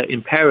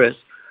in Paris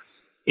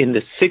in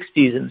the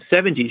 60s and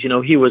 70s.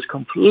 He was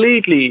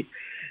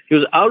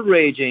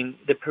outraging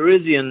the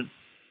Parisian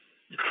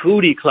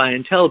foodie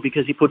clientele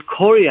because he put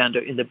coriander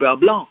in the beurre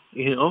blanc,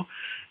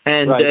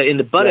 and right. In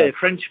the butter, yeah.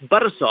 French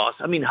butter sauce.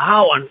 I mean,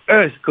 how on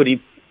earth could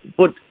he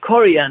put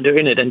coriander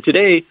in it? And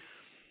today,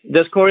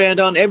 there's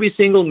coriander on every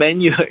single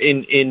menu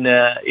in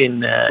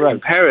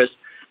Paris.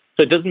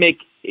 So it doesn't make,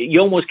 you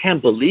almost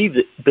can't believe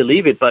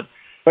it, but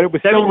it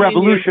was still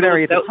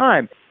revolutionary at the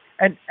time.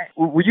 And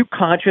were you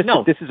conscious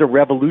that this is a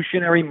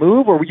revolutionary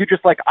move, or were you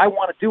just like, I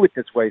want to do it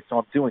this way, so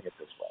I'm doing it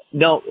this way?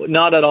 No,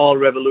 not at all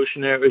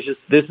revolutionary. It was just,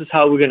 this is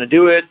how we're going to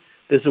do it.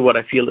 This is what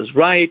I feel is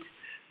right.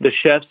 The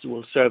chefs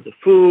will serve the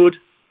food.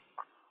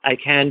 I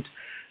can't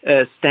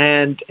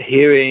stand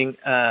hearing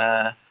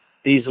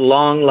these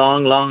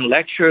long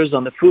lectures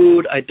on the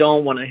food. I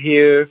don't want to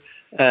hear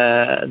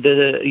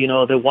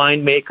the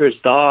winemaker's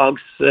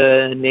dog's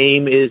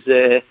name is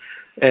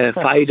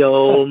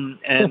Fido,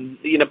 and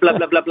blah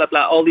blah blah blah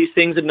blah. All these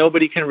things that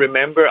nobody can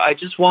remember. I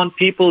just want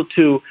people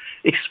to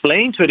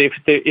explain to it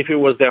if it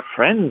was their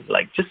friends.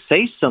 Like, just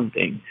say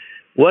something.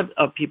 What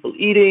are people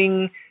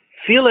eating?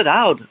 Feel it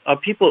out. Are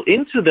people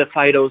into the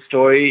Fido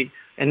story?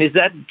 And is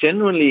that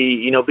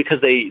generally, because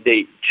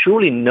they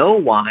truly know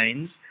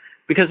wines?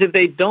 Because if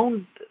they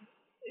don't,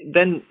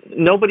 then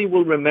nobody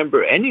will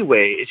remember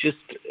anyway. It's just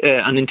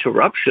an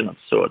interruption of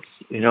sorts,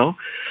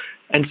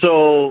 And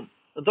so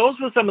those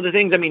were some of the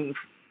things. I mean,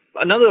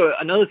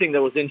 another thing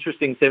that was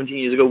interesting 17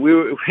 years ago,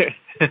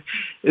 it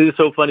is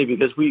so funny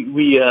because we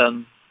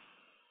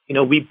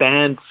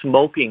banned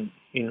smoking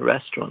in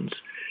restaurants.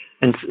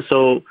 And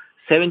so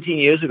 17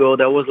 years ago,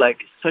 that was like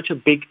such a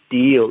big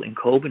deal in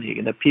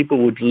Copenhagen that people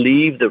would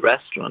leave the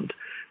restaurant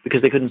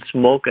because they couldn't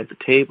smoke at the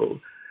table.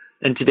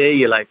 And today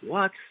you're like,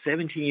 what?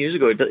 17 years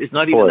ago? It's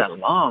not even that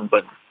long.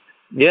 But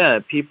yeah,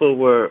 people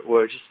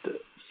were just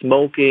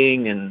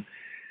smoking.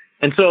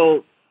 And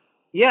so,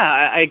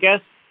 yeah, I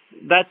guess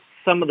that's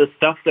some of the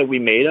stuff that we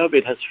made of.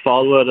 It has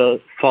followed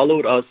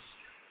us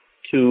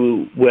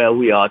to where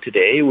we are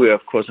today. We're,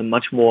 of course, a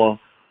much more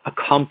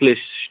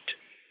accomplished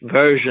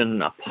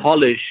version, a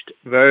polished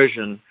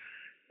version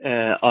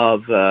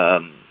of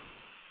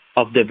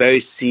the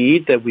very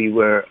seed that we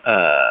were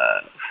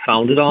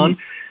founded on.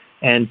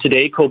 And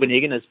today,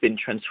 Copenhagen has been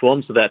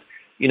transformed so that,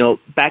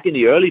 back in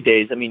the early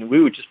days, I mean,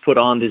 we would just put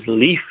on this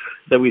leaf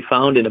that we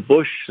found in a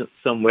bush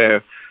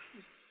somewhere,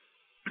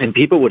 and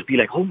people would be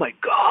like, "Oh my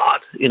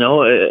God!"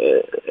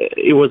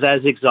 It was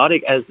as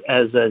exotic as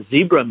a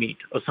zebra meat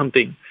or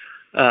something.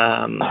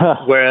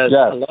 Whereas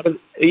a lot of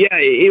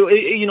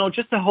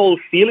just the whole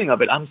feeling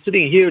of it. I'm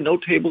sitting here, no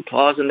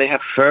tablecloths, and they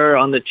have fur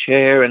on the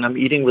chair, and I'm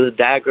eating with a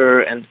dagger,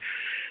 and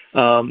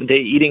they're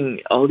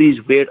eating all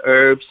these weird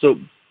herbs.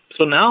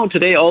 So now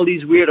today, all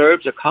these weird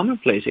herbs are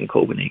commonplace in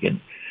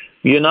Copenhagen.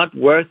 You're not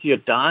worth your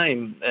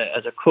dime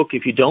as a cook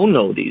if you don't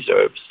know these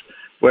herbs.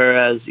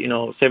 Whereas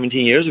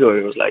 17 years ago,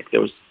 it was like there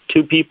was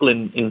 2 people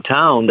in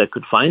town that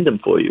could find them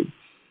for you.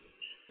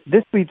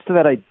 This leads to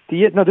that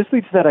idea. No, this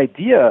leads to that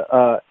idea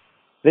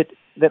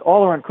that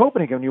all around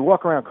Copenhagen, when you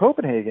walk around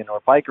Copenhagen or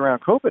bike around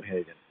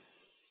Copenhagen,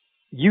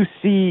 you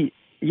see.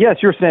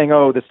 Yes, you're saying,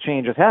 "Oh, this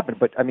change has happened,"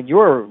 but I mean,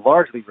 you're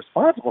largely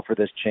responsible for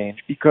this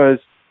change because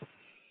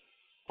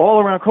all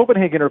around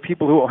Copenhagen are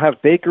people who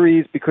have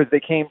bakeries because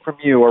they came from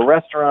you, or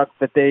restaurants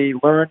that they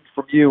learned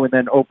from you and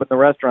then opened the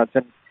restaurants.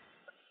 And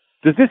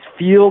does this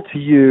feel to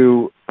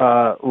you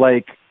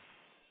like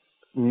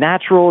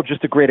natural,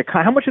 just a great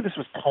economy? How much of this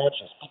was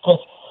conscious? Because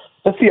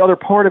that's the other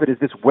part of it, is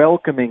this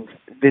welcoming,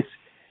 this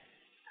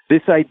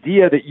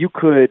idea that you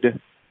could.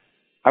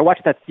 I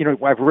watched that,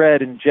 I've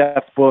read in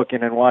Jeff's book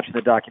and then watching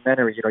the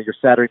documentary, your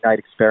Saturday night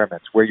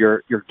experiments, where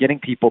you're getting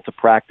people to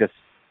practice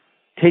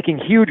taking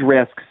huge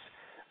risks.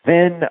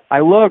 Then I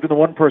loved the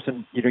one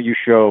person, you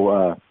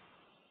show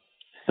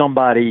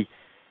somebody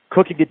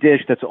cooking a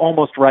dish that's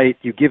almost right.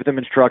 You give them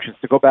instructions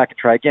to go back and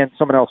try again.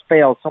 Someone else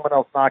fails. Someone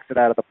else knocks it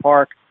out of the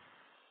park.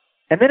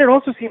 And then it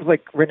also seems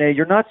like, Rene,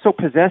 you're not so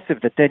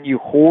possessive that then you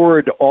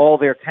hoard all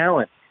their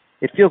talent.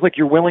 It feels like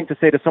you're willing to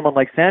say to someone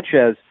like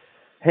Sanchez,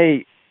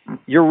 "Hey,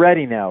 you're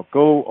ready now.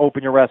 Go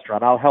open your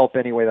restaurant. I'll help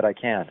any way that I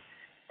can."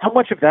 How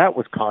much of that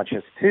was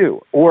conscious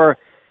too? Or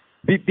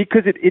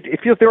because it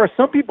feels there are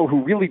some people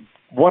who really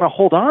want to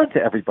hold on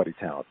to everybody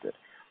talented.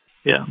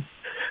 Yeah.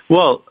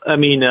 Well, I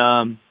mean,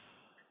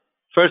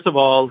 first of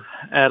all,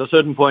 at a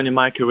certain point in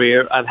my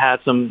career, I've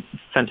had some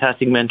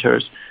fantastic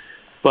mentors,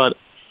 but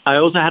I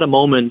also had a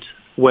moment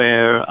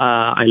where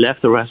I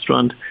left the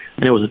restaurant,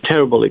 and it was a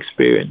terrible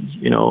experience.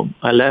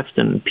 I left,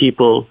 and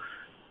people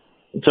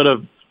sort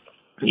of,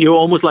 you're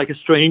almost like a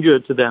stranger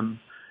to them,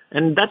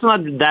 and that's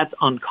not that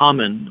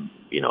uncommon.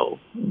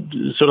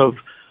 Sort of,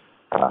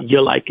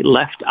 you're like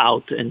left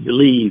out, and you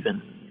leave,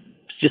 and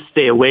just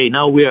stay away.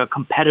 Now we're a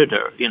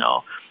competitor. You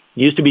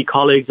used to be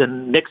colleagues,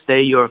 and next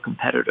day you're a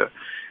competitor,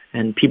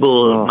 and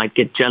people might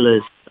get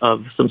jealous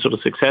of some sort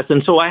of success.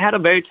 And so I had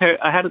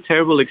a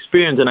terrible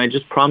experience, and I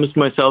just promised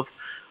myself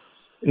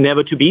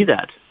never to be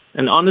that.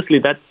 And honestly,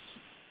 that's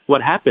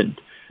what happened.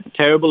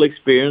 terrible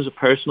experience, a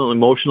personal,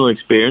 emotional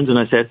experience. And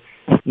I said,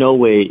 no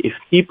way. If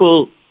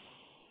people,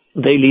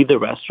 they leave the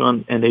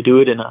restaurant and they do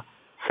it in a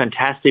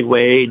fantastic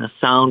way, in a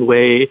sound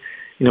way,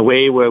 in a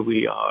way where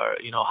we are,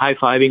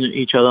 high-fiving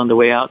each other on the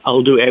way out,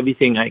 I'll do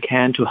everything I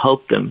can to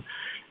help them.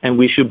 And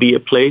we should be a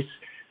place.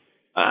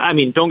 I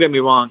mean, don't get me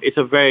wrong. It's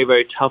a very,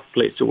 very tough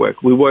place to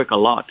work. We work a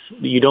lot.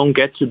 You don't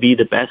get to be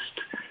the best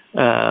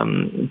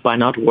by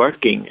not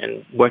working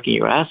and working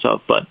your ass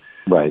off. But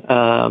right.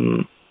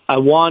 I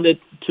wanted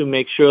to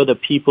make sure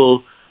that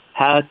people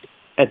had,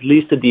 at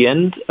least at the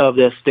end of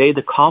their stay,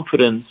 the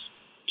confidence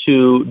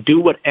to do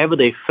whatever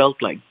they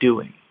felt like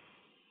doing.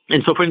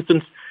 And so, for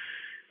instance,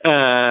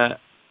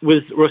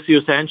 with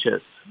Rocio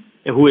Sanchez,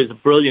 who is a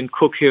brilliant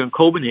cook here in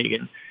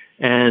Copenhagen,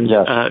 and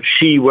yes.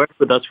 She worked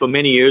with us for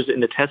many years in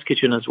the test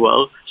kitchen as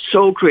well.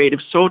 So creative,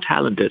 so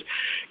talented.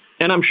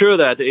 And I'm sure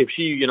that if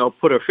she,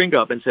 put her finger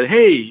up and said,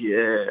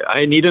 hey,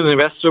 I need an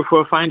investor for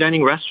a fine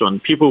dining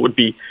restaurant, people would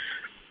be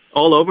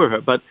all over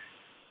her. But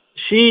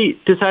she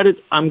decided,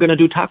 I'm going to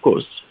do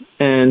tacos.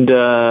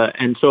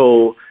 And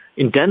so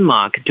in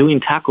Denmark, doing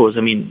tacos,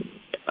 I mean,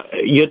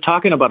 you're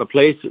talking about a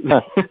place...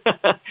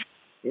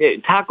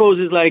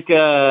 Tacos is like,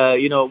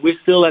 we're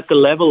still at the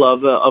level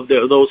of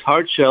those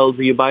hard shells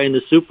you buy in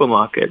the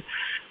supermarket.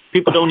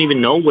 People don't even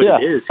know what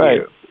it is right.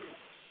 here.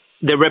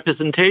 The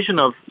representation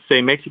of,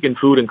 say, Mexican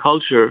food and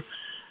culture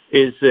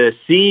is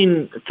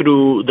seen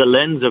through the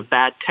lens of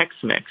bad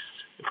Tex-Mex,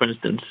 for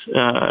instance.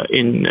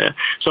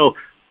 So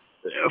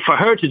for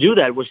her to do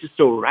that was just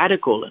so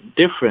radical and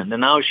different,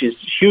 and now she's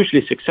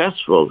hugely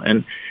successful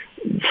and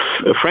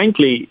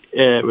frankly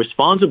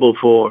responsible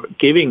for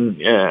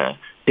giving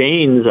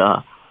Danes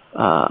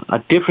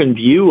a different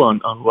view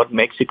on what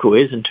Mexico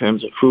is in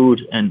terms of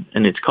food and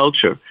its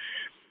culture.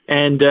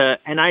 And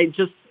I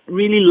just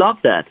really love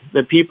that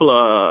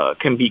people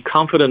can be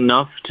confident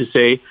enough to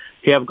say,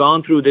 hey, I've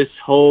gone through this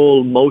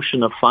whole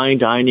motion of fine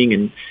dining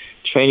and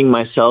training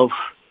myself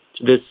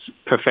to this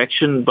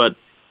perfection, but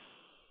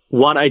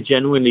what I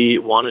genuinely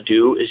want to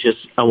do is just,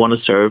 I want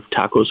to serve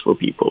tacos for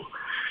people.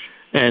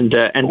 And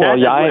well,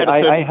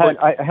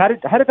 how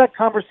did that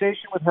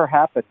conversation with her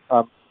happen?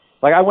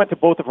 Like, I went to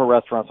both of her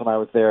restaurants when I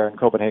was there in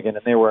Copenhagen,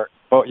 and they were,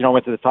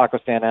 went to the taco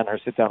stand and her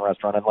sit-down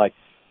restaurant, and, like,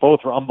 both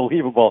were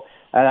unbelievable.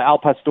 And Al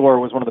Pastor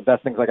was one of the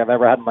best things, like, I've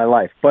ever had in my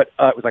life. But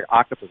it was like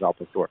octopus Al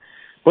Pastor.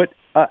 But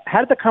how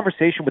did the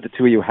conversation with the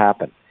two of you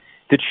happen?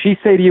 Did she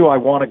say to you, I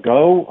want to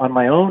go on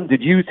my own?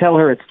 Did you tell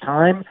her it's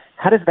time?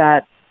 How does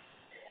that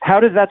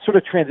sort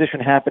of transition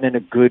happen in a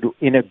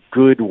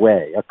good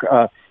way,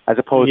 as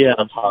opposed to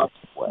a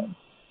positive way?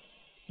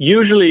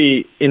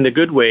 Usually in the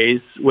good ways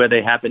where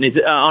they happen.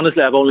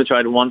 Honestly, I've only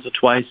tried once or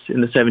twice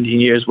in the 17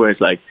 years where it's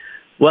like,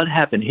 what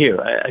happened here?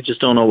 I just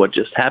don't know what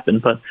just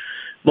happened. But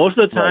most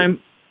of the time,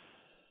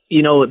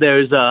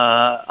 there's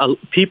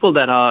people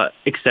that are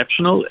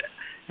exceptional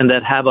and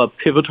that have a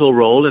pivotal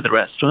role at the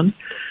restaurant.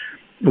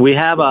 We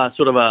have a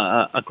sort of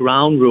a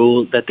ground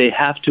rule that they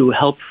have to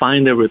help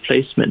find a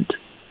replacement.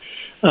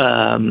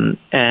 So,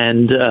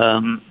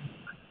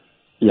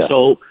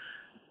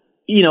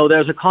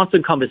 there's a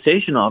constant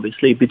conversation,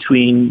 obviously,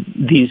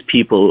 between these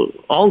people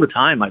all the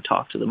time. I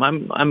talk to them.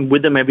 I'm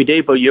with them every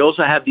day, but you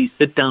also have these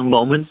sit-down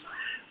moments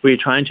where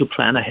you're trying to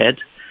plan ahead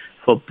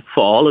for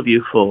all of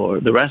you,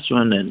 for the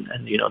restaurant and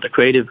the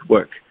creative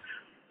work.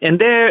 And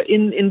there,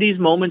 in these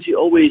moments, you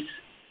always,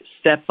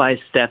 step by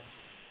step,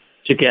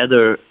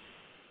 together,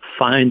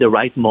 find the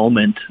right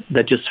moment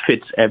that just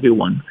fits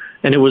everyone.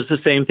 And it was the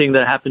same thing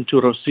that happened to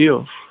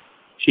Rocio.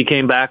 She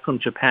came back from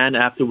Japan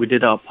after we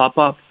did our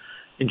pop-up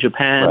in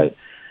Japan, right.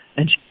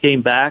 And she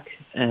came back,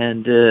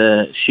 and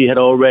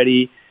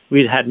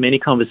we'd had many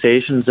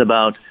conversations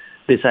about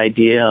this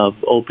idea of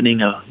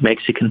opening a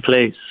Mexican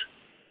place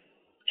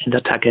in the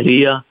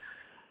taqueria.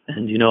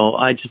 And,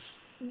 I just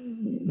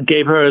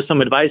gave her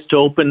some advice to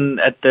open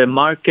at the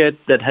market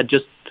that had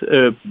just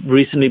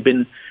recently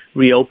been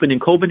reopened in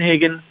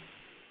Copenhagen.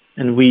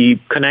 And we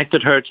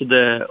connected her to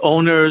the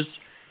owners.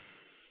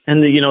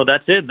 And,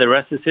 that's it. The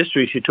rest is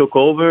history. She took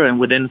over, and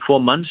within 4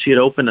 months, she had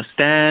opened a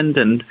stand.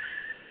 And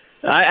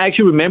I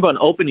actually remember on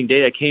opening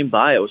day, I came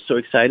by. I was so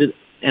excited.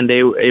 And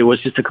it was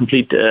just a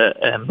complete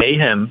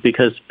mayhem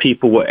because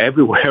people were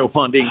everywhere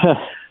wanting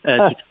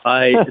to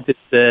try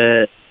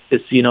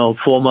this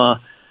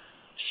former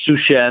sous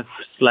chef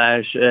 /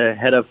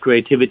 head of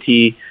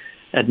creativity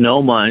at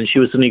Noma. And she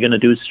was only going to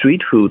do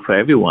street food for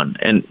everyone.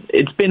 And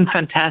it's been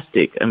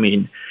fantastic. I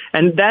mean,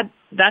 and that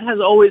has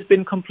always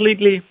been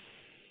completely...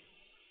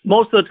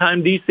 Most of the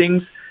time, these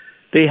things,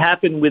 they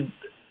happen with,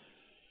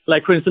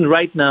 like, for instance,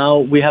 right now,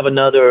 we have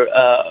another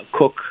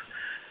cook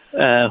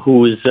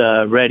who is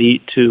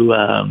ready to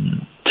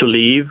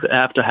leave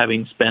after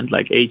having spent,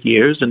 like, 8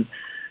 years. And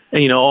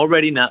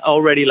already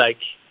like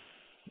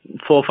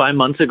 4 or 5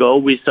 months ago,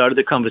 we started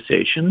the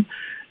conversation.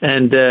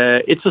 And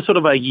it's a sort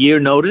of a year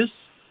notice.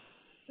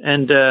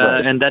 And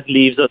that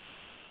leaves us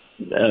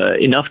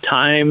enough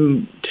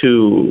time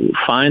to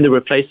find the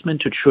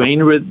replacement, to train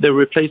the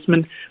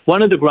replacement.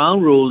 One of the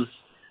ground rules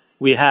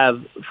we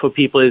have for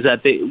people is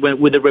that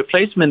with the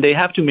replacement, they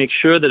have to make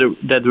sure that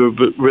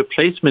the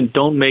replacement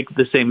don't make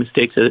the same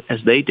mistakes as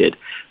they did.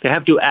 They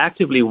have to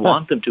actively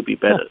want them to be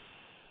better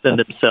than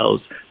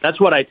themselves.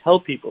 That's what I tell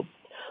people.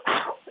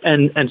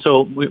 And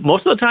so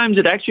most of the times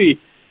it actually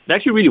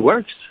really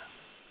works.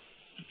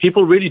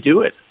 People really do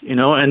it,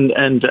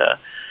 and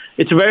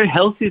it's a very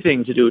healthy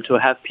thing to do, to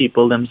have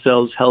people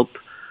themselves help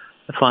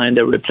find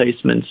their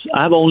replacements.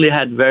 I've only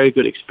had very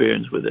good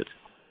experience with it.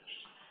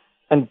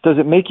 And does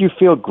it make you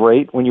feel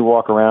great when you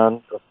walk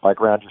around or bike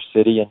around your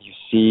city and you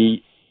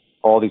see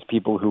all these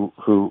people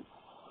who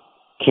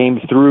came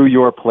through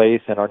your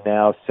place and are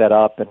now set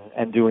up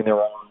and doing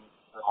their own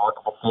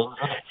remarkable things?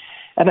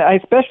 And I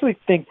especially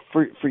think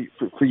for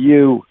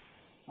you,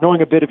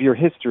 knowing a bit of your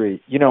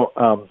history,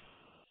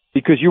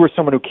 because you were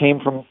someone who came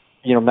from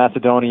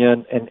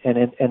Macedonia and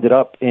ended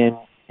up in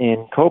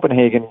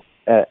Copenhagen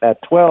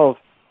at 12,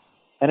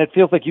 and it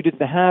feels like you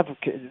didn't have.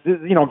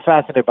 I'm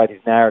fascinated by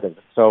these narratives.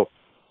 So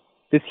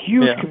this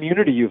huge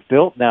community you've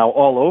built now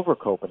all over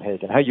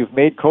Copenhagen, how you've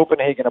made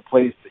Copenhagen a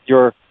place that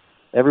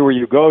everywhere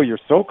you go, you're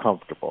so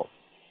comfortable.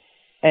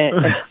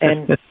 And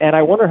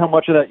I wonder how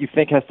much of that you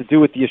think has to do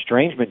with the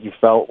estrangement you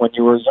felt when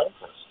you were young.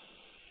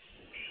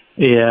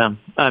 Yeah,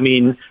 I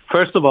mean,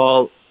 first of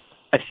all,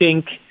 I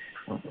think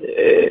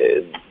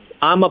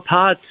I'm a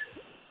part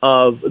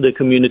of the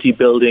community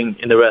building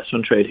in the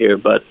restaurant trade here,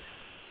 but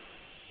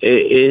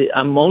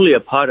I'm only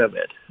a part of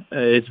it.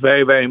 It's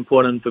very, very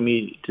important for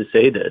me to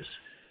say this,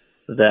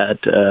 that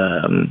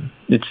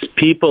it's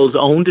people's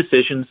own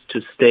decisions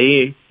to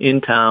stay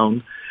in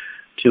town,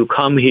 to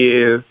come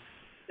here,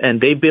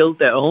 and they build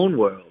their own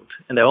world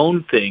and their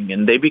own thing,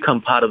 and they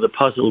become part of the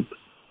puzzle.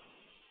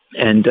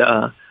 And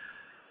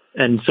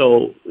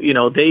so,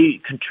 they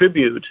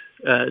contribute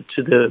to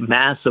the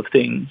mass of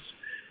things.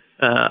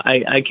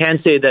 I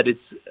can't say that it's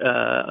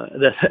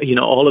that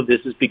all of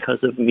this is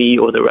because of me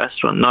or the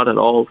restaurant. Not at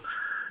all.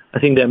 I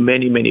think there are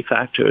many, many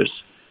factors.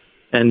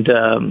 And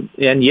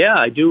yeah,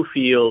 I do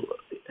feel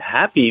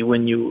happy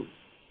when you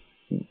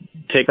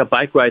take a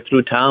bike ride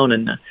through town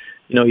and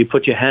you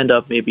put your hand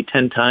up maybe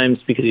 10 times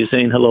because you're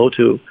saying hello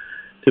to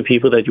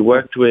people that you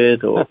worked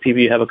with or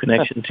people you have a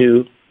connection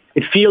to.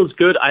 It feels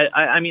good.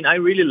 I mean, I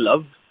really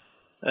love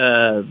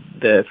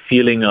the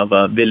feeling of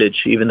a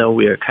village, even though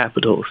we're a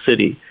capital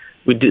city.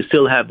 We do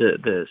still have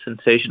the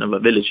sensation of a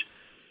village.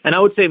 And I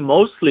would say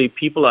mostly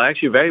people are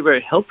actually very,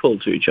 very helpful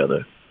to each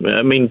other.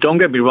 I mean, don't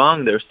get me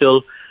wrong, there's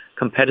still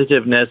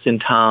competitiveness in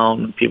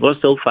town. People are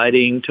still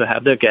fighting to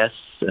have their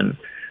guests. And,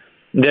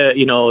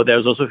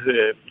 there's also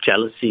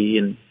jealousy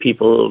and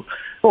people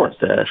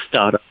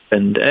start up.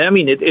 And, I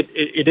mean,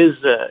 it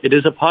is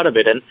a part of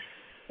it.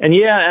 And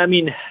yeah, I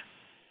mean,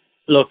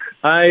 look,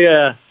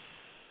 I'm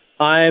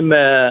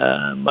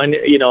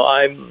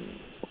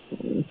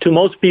to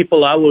most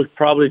people, I would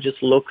probably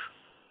just look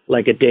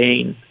like a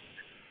Dane,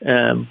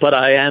 but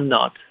I am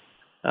not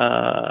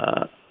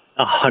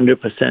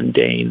 100%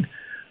 Dane.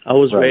 I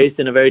was raised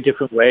in a very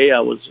different way.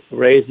 I was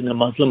raised in a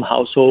Muslim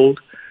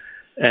household,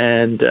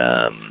 and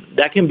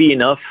that can be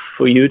enough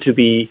for you to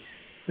be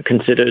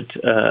considered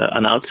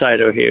an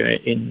outsider here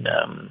in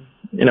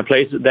a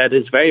place that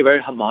is very,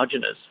 very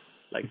homogenous,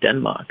 like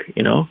Denmark,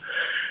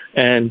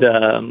 And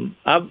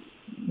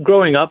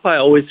growing up, I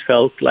always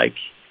felt like,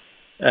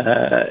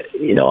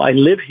 I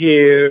live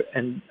here,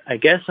 and I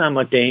guess I'm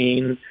a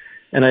Dane,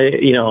 and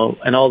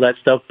and all that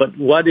stuff. But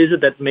what is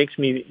it that makes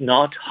me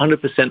not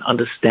 100%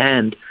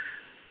 understand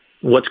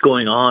what's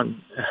going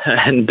on?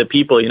 And the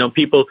people,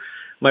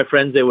 my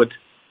friends, they would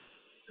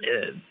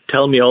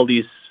tell me all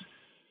these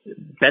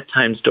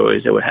bedtime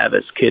stories they would have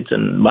as kids,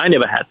 and I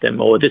never had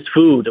them. Or this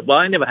food, well,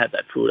 I never had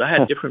that food. I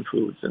had different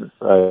foods, and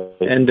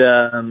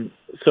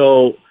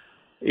so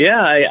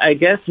yeah, I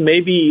guess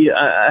maybe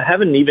I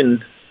haven't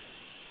even.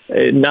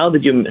 Now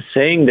that you're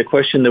saying the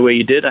question the way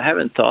you did, I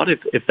haven't thought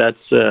if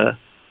that's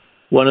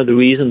one of the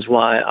reasons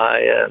why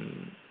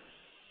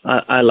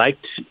I like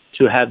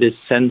to have this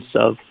sense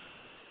of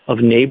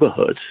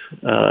neighborhood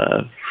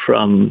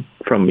from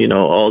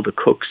all the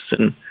cooks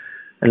and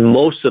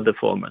most of the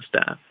former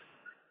staff.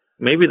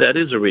 Maybe that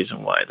is a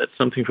reason why. That's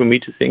something for me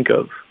to think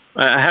of.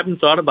 I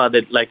haven't thought about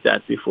it like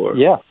that before.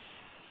 Yeah.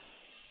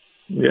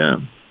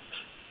 Yeah.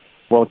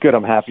 Well, good.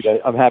 I'm happy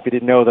to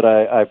know that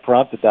I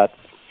prompted that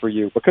for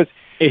you because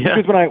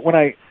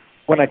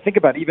when I think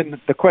about even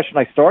the question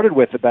I started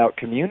with about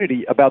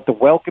community, about the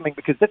welcoming,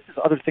 because that's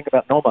the other thing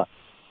about Noma.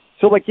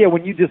 So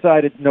when you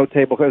decided no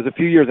table, it was a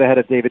few years ahead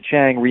of David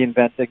Chang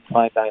reinventing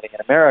fine dining in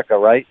America,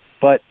 right?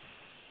 But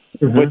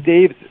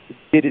Dave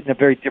did it in a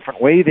very different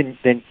way than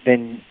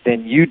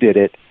you did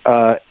it.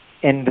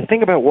 And the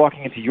thing about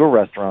walking into your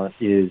restaurant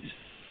is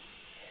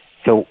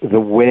the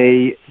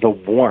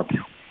warmth.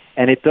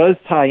 And it does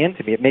tie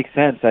into me. It makes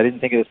sense. I didn't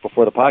think of this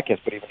before the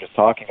podcast, but even just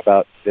talking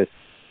about this,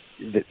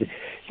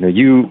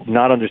 you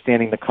not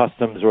understanding the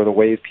customs or the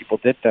ways people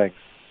did things.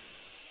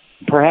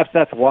 Perhaps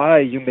that's why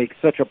you make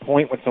such a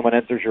point when someone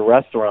enters your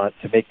restaurant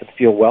to make them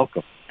feel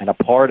welcome and a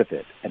part of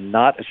it and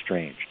not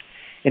estranged.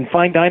 In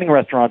fine dining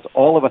restaurants,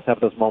 all of us have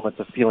those moments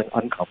of feeling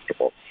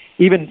uncomfortable.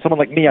 even someone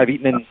like me, I've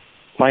eaten in,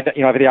 I've had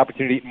the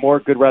opportunity to eat more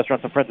good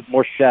restaurants and friends with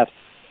more chefs.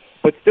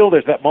 But still,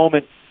 there's that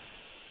moment,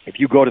 if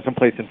you go to some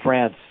place in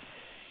France,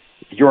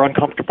 you're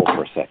uncomfortable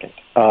for a second.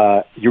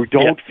 You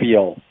don't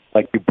feel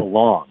like you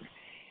belong.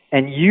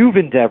 And you've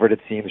endeavored,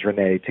 it seems,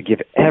 Rene, to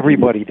give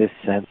everybody this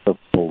sense of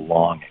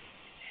belonging.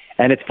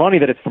 And it's funny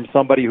that it's from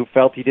somebody who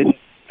felt he didn't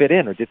fit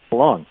in or didn't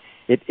belong.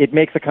 It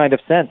makes a kind of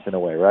sense in a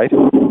way, right?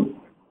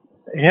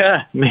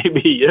 Yeah,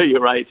 maybe. Yeah,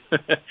 you're right.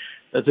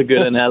 That's a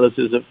good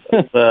analysis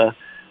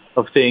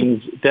of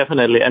things.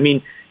 Definitely. I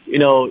mean,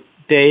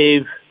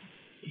 Dave,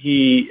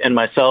 he and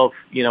myself,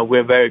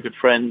 we're very good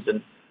friends,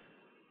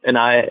 and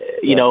I,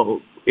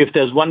 if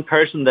there's one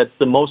person that's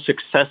the most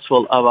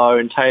successful of our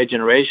entire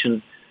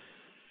generation,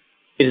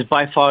 it is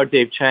by far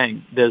Dave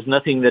Chang. There's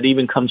nothing that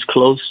even comes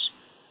close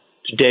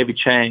to David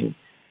Chang.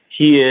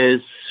 He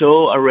is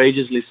so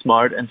outrageously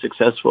smart and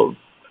successful,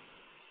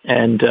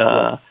 and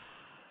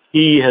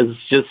he has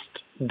just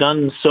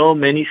done so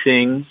many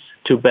things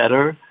to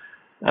better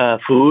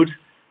food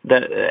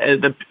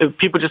that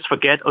people just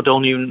forget or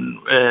don't even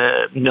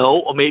know,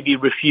 or maybe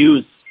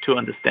refuse to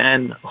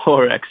understand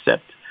or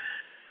accept.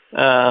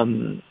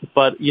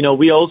 But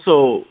we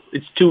also,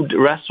 it's two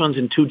restaurants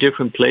in two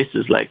different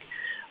places. Like,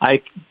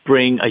 I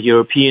bring a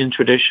European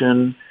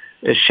tradition,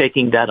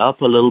 shaking that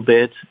up a little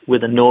bit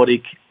with a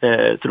Nordic,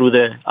 through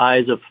the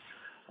eyes of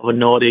a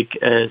Nordic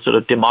sort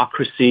of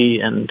democracy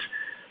and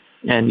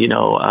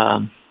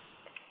the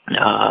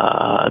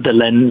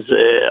lens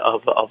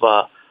of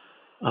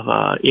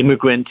a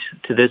immigrant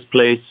to this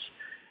place.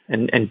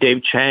 And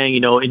Dave Chang,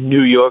 in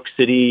New York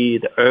City,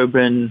 the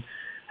urban,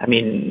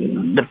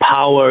 the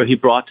power he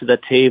brought to the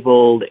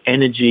table, the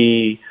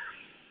energy,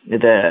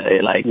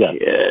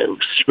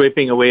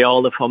 stripping away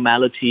all the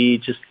formality,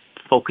 just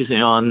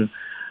focusing on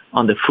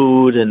the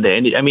food and the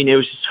energy. It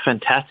was just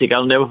fantastic.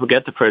 I'll never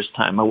forget the first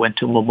time I went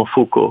to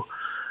Momofuku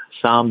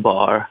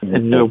Sambar,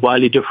 and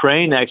Wiley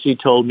Dufresne actually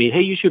told me,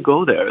 "Hey, you should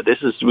go there.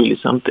 This is really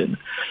something."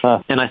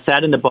 And I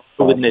sat in the bar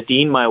with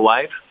Nadine, my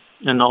wife,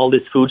 and all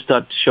this food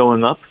started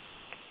showing up.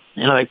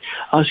 And I'm like,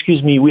 "Oh,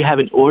 excuse me, we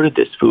haven't ordered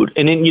this food."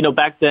 And then,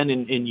 back then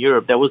in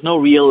Europe, there was no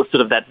real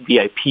sort of that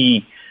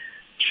VIP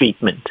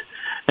treatment.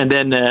 And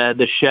then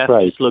the chef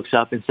just looks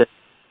up and says,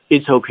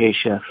 "It's okay,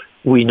 chef.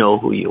 We know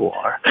who you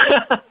are."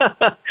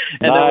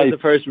 And that was the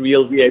first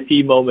real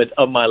VIP moment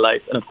of my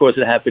life. And of course,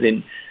 it happened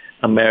in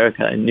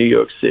America, in New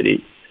York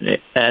City,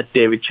 at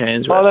David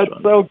Chang's restaurant. Oh,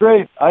 that's so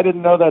great. I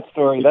didn't know that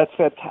story. That's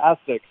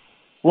fantastic.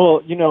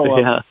 Well,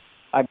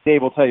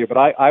 Dave will tell you, but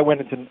I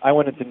went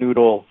into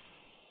Noodle.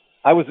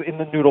 I was in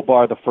the Noodle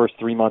bar the first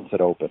 3 months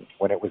it opened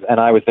and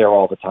I was there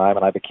all the time,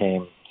 and I've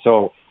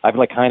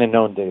kind of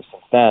known Dave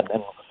since then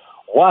and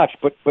watched,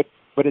 but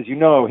as you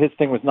know, his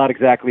thing was not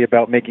exactly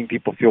about making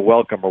people feel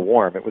welcome or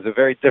warm. It was a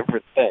very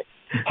different thing.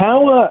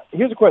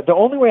 Here's a question. The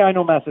only way I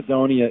know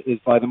Macedonia is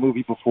by the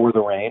movie Before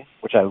the Rain,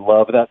 which I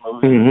love that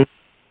movie.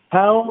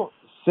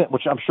 Mm-hmm.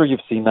 Which I'm sure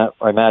you've seen that,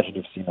 or I imagine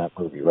you've seen that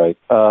movie, right?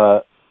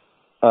 I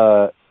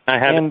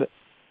haven't.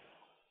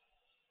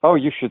 Oh,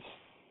 you should.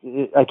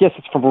 I guess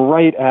it's from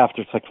right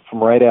after. It's like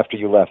from right after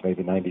you left,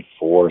 maybe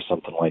 94 or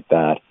something like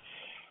that.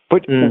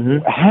 But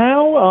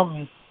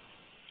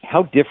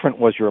how different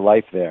was your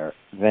life there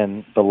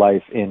than the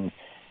life in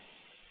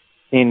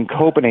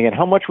Copenhagen?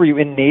 How much were you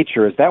in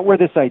nature? Is that where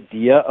this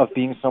idea of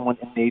being someone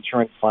in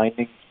nature and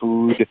finding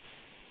food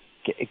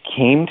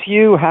came to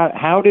you?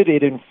 How did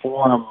it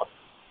inform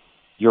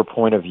your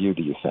point of view,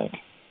 do you think?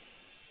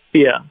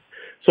 Yeah.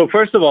 So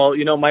first of all,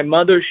 my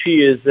mother,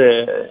 she is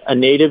a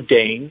native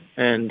Dane,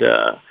 and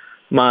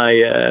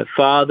my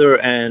father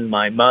and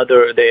my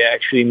mother, they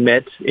actually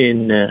met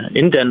in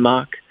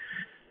Denmark.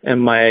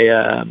 And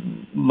my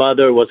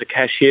mother was a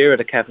cashier at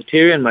a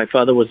cafeteria, and my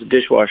father was a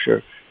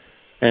dishwasher.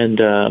 And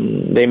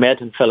they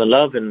met and fell in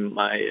love. And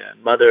my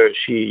mother,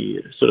 she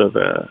sort of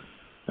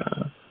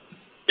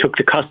took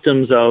the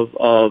customs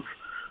of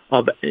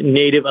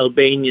native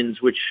Albanians,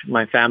 which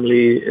my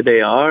family,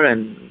 they are,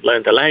 and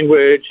learned the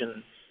language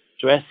and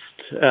dressed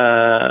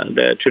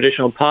the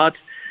traditional part.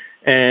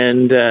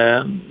 And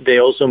they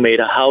also made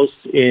a house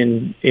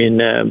in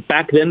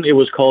back then it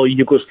was called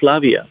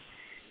Yugoslavia.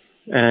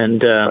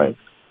 And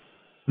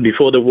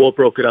before the war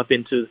broke it up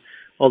into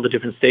all the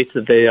different states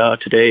that they are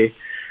today.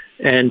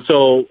 And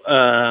so,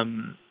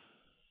 I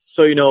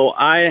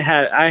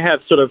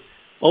have sort of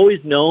always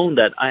known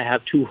that I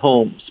have two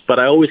homes, but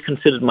I always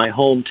considered my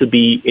home to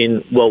be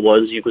in what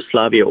was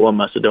Yugoslavia or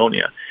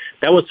Macedonia.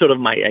 That was sort of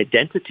my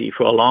identity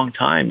for a long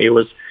time. It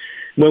was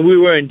when we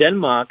were in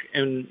Denmark,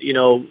 and,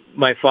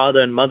 my father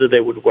and mother,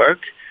 they would work,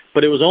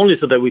 but it was only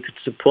so that we could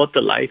support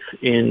the life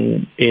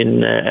in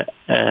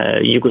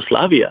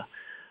Yugoslavia.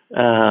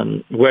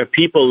 Where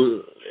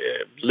people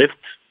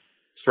lived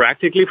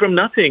practically from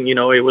nothing.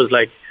 It was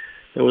like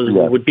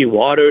would be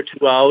water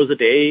 2 hours a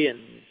day, and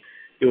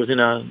it was in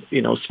a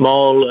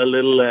small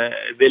little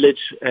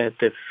village at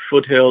the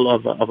foothill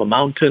of a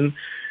mountain,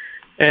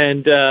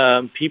 and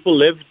people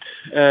lived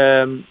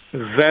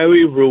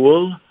very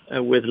rural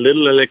with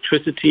little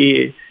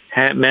electricity,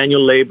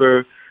 manual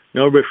labor,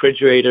 no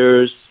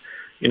refrigerators,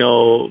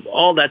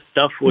 all that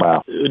stuff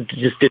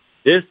just didn't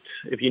exist.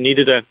 If you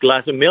needed a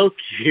glass of milk,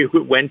 you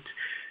went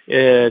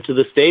to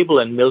the stable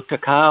and milked a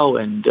cow,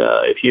 and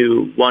if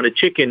you wanted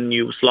chicken,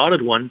 you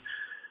slaughtered one,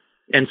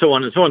 and so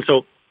on and so on.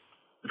 So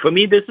for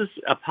me, this is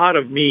a part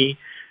of me.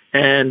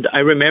 And I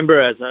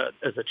remember as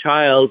a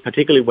child,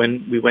 particularly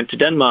when we went to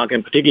Denmark,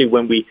 and particularly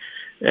when we,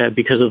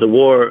 because of the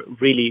war,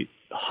 really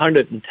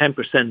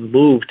 110%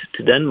 moved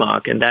to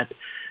Denmark, and that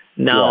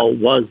now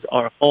was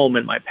our home.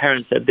 And my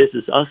parents said, "This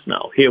is us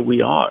now. Here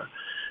we are."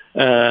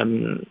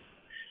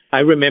 I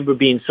remember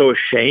being so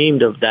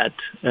ashamed of that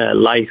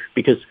life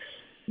because,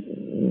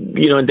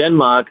 in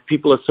Denmark,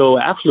 people are so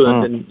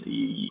affluent,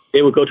 and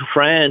they would go to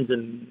France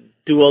and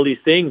do all these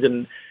things,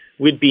 and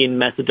we'd be in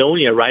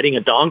Macedonia riding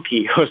a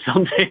donkey or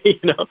something,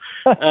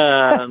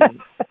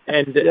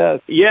 and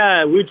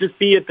we'd just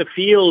be at the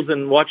fields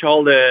and watch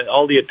all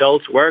the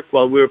adults work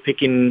while we were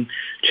picking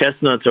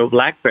chestnuts or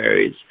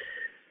blackberries.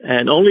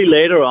 And only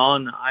later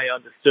on, I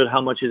understood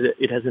how much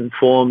it has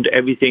informed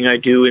everything I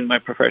do in my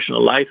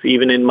professional life,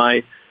 even in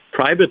my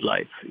private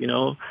life.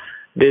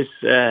 This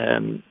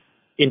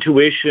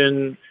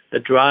intuition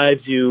that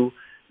drives you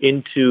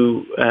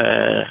into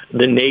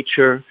the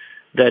nature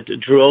that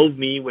drove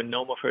me when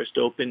Noma first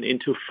opened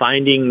into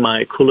finding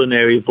my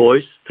culinary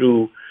voice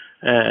through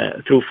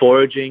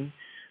foraging.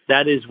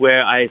 That is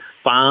where I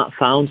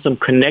found some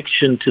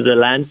connection to the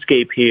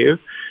landscape here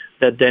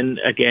that then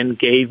again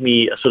gave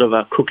me a sort of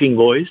a cooking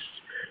voice.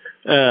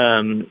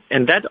 And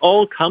that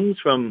all comes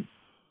from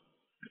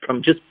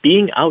just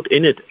being out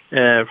in it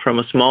from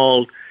a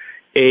small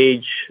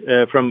age,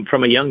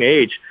 from a young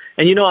age.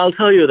 And, I'll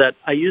tell you that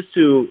I used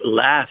to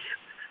laugh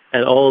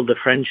at all the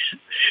French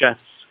chefs.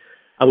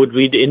 I would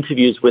read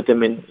interviews with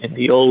them in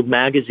the old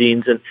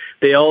magazines, and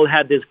they all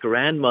had this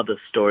grandmother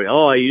story.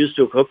 Oh, I used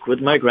to cook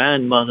with my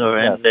grandmother,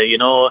 and,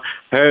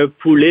 her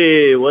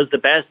poulet was the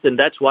best, and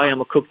that's why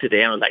I'm a cook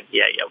today. And I was like,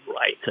 yeah,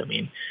 right. I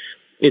mean,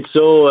 it's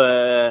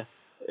so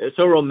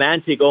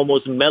romantic,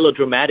 almost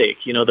melodramatic,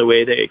 the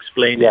way they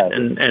explain it.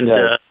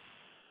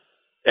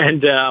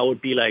 And I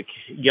would be like,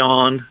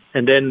 yawn,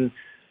 and then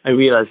I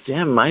realized,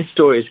 damn, my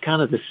story is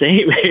kind of the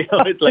same.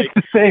 It's like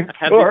the same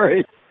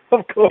story.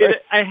 Of course.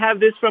 I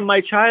have this from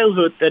my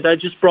childhood that I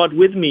just brought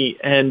with me.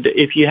 And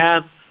if you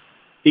have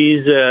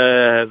these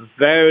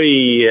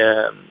very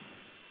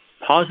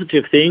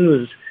positive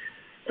things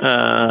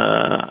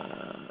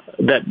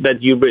that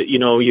you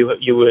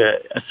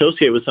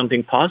associate with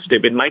something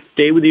positive, it might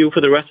stay with you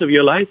for the rest of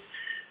your life.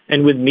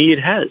 And with me, it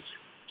has,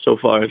 so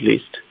far at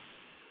least.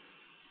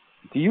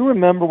 Do you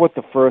remember what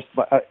the first,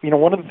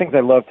 one of the things I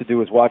love to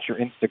do is watch your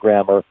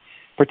Instagram, or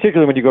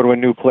particularly when you go to a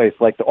new place,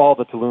 like all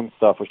the Tulum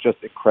stuff was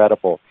just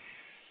incredible.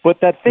 But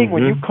that thing,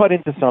 when you cut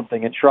into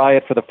something and try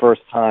it for the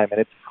first time,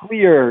 and it's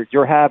clear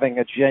you're having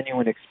a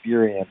genuine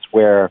experience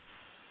where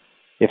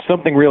if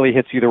something really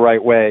hits you the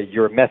right way,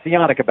 you're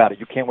messianic about it.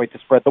 You can't wait to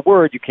spread the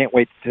word. You can't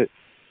wait to...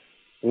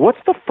 What's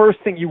the first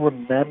thing you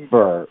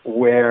remember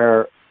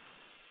where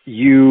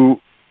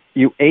you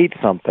ate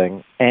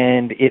something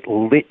and it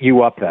lit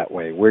you up that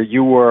way, where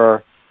you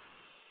were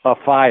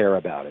afire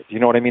about it? Do you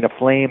know what I mean? A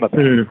flame about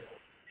it.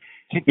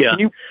 Can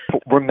you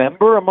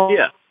remember a moment?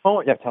 Yeah,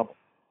 tell me.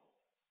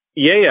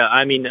 Yeah.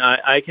 I mean,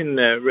 I can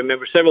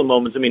remember several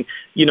moments. I mean,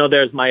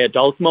 there's my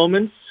adult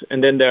moments,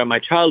 and then there are my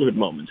childhood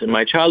moments. And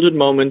my childhood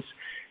moments,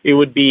 it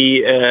would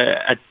be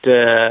at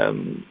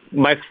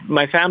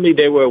my family.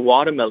 They were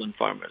watermelon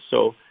farmers.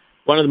 So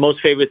one of the most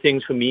favorite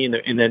things for me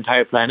in the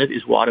entire planet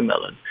is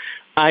watermelon.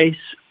 Ice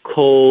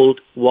cold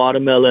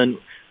watermelon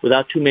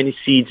without too many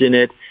seeds in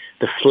it.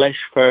 The flesh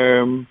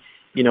firm.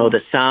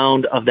 The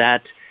sound of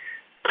that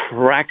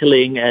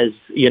crackling as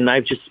your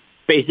knife just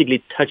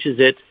basically touches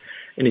it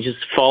and it just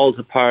falls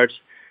apart.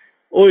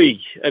 Oy!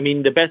 I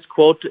mean, the best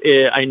quote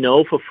I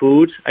know for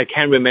food, I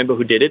can't remember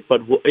who did it,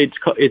 but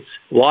it's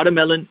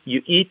watermelon.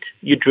 You eat,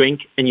 you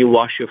drink, and you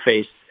wash your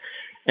face.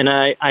 And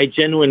I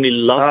genuinely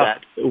love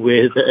that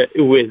with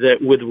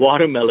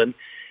watermelon.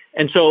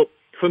 And so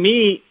for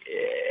me,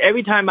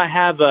 every time I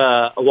have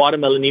a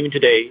watermelon, even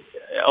today,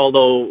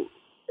 although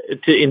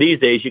in these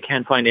days you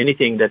can't find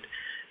anything that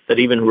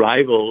even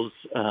rivals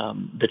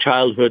the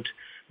childhood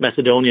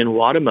Macedonian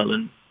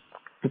watermelon.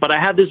 But I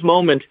had this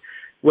moment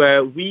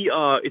where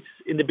it's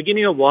in the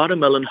beginning of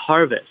watermelon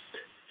harvest.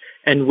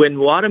 And when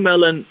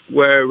watermelon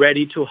were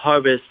ready to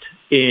harvest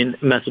in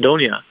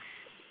Macedonia,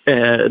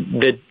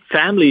 the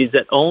families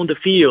that owned the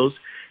fields,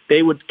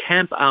 they would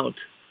camp out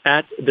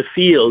at the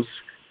fields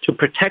to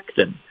protect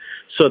them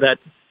so that,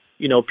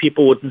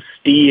 people wouldn't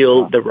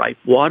steal the ripe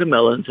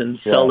watermelons and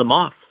sell them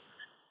off.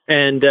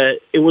 And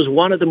it was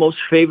one of the most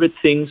favorite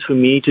things for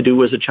me to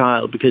do as a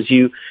child because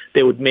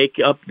they would make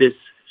up this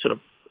sort of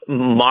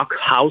mock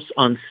house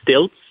on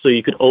stilts so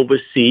you could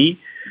oversee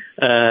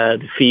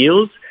the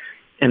fields,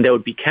 and there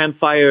would be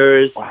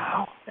campfires.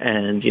 Wow.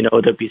 And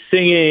there'd be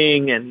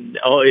singing, and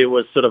it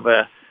was sort of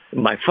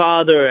my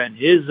father and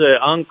his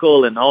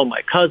uncle and all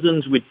my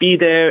cousins would be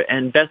there,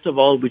 and best of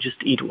all, we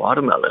just eat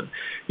watermelon.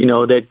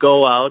 They'd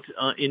go out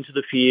into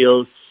the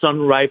fields,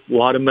 sun-ripe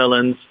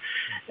watermelons,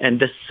 and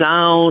the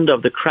sound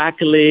of the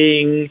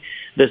crackling,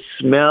 the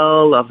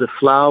smell of the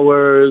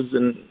flowers,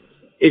 and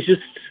it's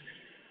just,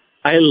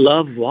 I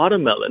love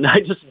watermelon.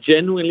 I just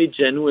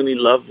genuinely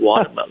love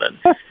watermelon.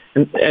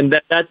 and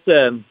that's,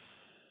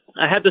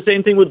 I had the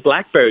same thing with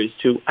blackberries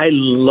too. I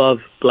love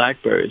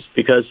blackberries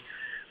because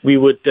we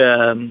would,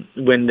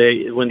 when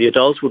the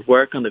adults would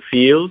work on the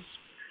fields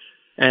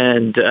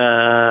and,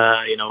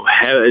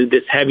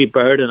 this heavy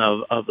burden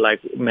of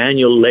like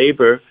manual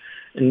labor,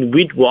 and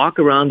we'd walk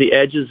around the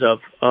edges of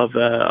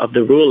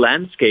the rural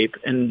landscape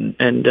and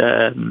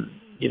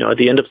at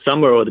the end of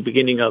summer or the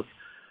beginning of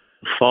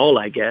fall,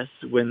 I guess,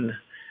 when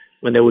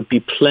there would be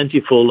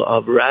plentiful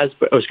of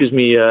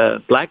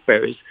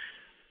blackberries,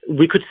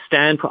 we could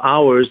stand for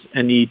hours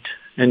and eat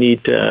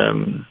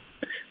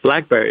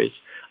blackberries.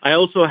 I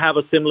also have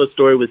a similar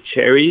story with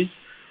cherries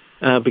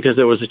because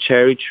there was a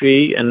cherry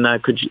tree, and I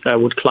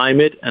would climb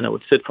it and I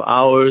would sit for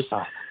hours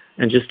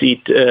and just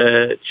eat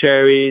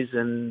cherries.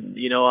 And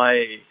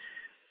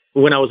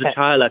when I was a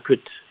child,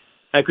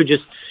 I could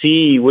just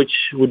see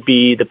which would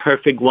be the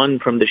perfect one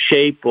from the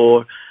shape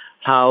or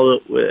how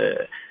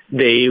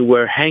they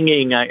were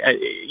hanging.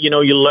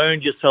 You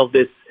learned yourself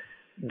this.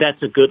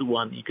 That's a good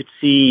one. You could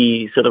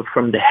see sort of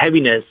from the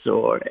heaviness,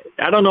 or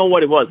I don't know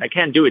what it was. I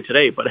can't do it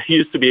today, but I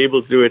used to be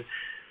able to do it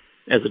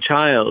as a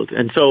child.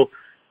 And so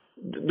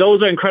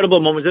those are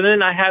incredible moments. And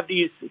then I have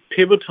these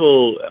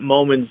pivotal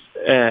moments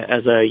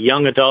as a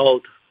young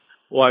adult,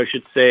 or I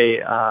should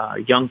say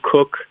young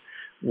cook,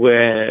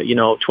 where,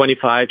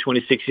 25,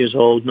 26 years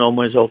old,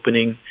 Noma is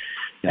opening,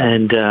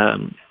 and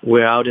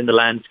we're out in the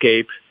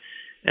landscape.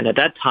 And at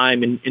that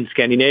time in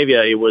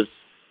Scandinavia, it was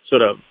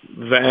sort of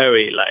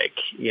very like,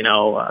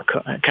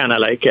 kind of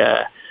like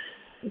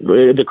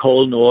the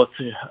cold north,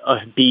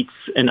 beets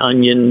and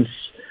onions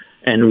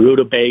and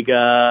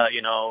rutabaga.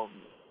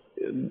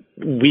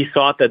 We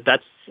thought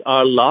that's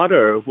our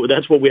larder.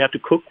 That's what we have to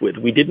cook with.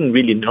 We didn't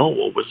really know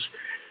what was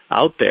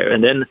out there.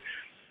 And then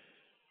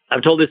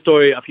I've told this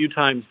story a few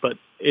times, but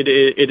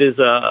it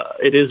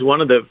is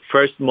one of the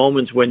first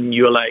moments when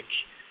you're like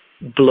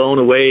blown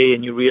away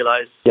and you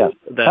realize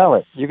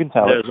that you can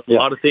tell there's a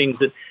lot of things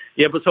that.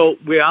 Yeah, but so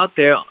we're out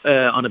there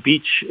on a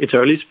beach. It's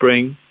early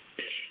spring,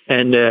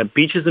 and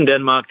beaches in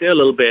Denmark, they're a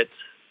little bit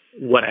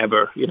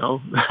whatever,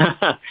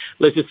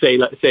 Let's just say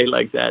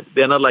like that.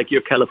 They're not like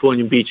your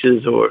Californian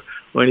beaches or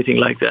anything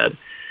like that.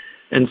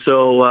 And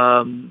so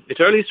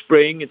it's early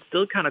spring. It's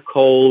still kind of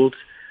cold.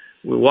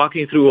 We're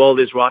walking through all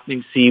this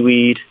rotting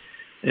seaweed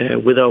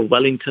with our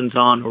Wellingtons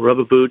on or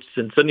rubber boots,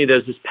 and suddenly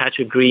there's this patch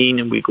of green,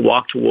 and we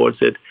walk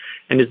towards it.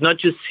 And it's not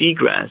just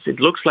seagrass.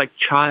 It looks like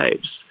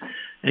chives.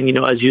 And,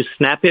 as you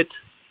snap it,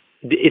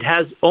 it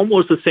has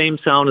almost the same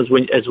sound as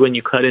when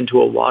you cut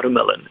into a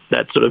watermelon,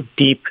 that sort of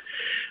deep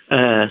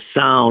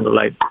sound,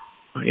 like,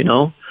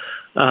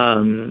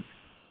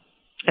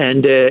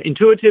 and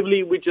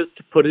intuitively, we just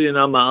put it in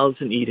our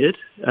mouths and eat it.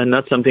 And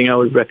that's something I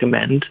would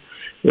recommend.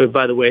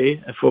 By the way,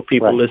 for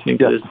people listening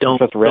to this, don't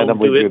just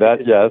randomly do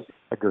that. Yes,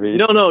 agreed.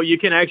 No, you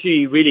can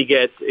actually really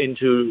get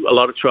into a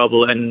lot of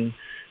trouble. And,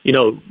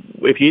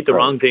 if you eat the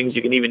wrong things,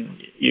 you can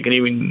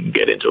even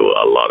get into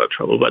a lot of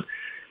trouble. But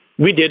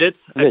we did it.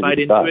 I bite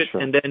into it,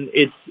 and then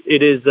it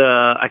is.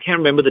 I can't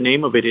remember the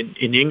name of it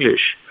in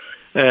English,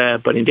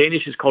 but in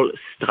Danish it's called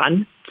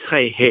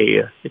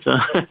strandtræhage. It's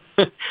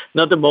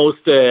not the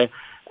most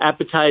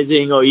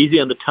appetizing or easy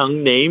on the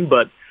tongue name,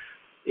 but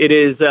it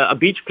is a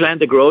beach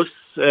plant that grows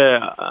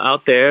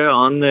out there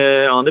on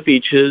the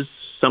beaches,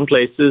 some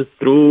places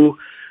through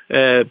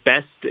if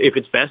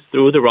it's best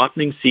through the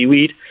rotting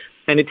seaweed,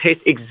 and it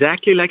tastes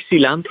exactly like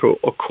cilantro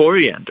or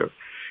coriander,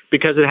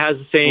 because it has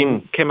the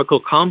same chemical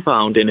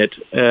compound in it.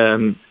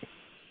 And,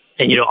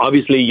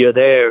 obviously you're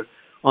there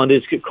on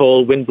this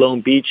cold,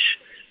 windblown beach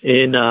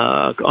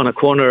on a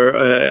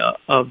corner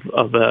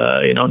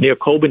near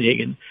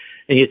Copenhagen,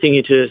 and you're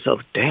thinking to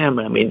yourself, damn,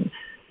 I mean,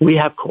 we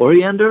have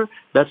coriander.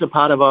 That's a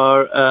part of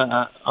our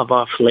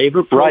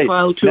flavor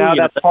profile too. Now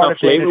that's part of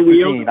flavor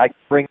cuisine. I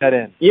bring that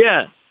in.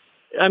 Yeah.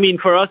 I mean,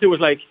 for us, it was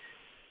like,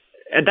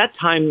 at that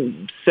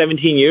time,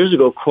 17 years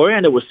ago,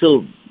 coriander was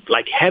still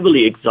like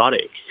heavily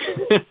exotic.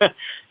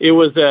 It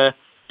was a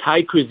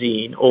Thai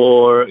cuisine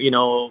or,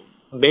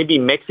 maybe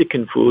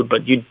Mexican food,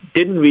 but you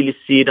didn't really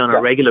see it on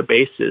a regular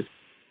basis.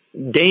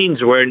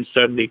 Danes weren't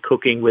certainly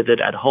cooking with it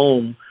at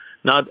home,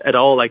 not at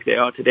all like they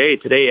are today.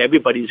 Today,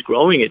 everybody's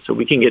growing it, so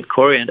we can get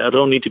coriander. I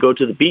don't need to go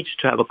to the beach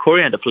to have a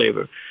coriander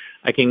flavor.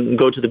 I can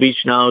go to the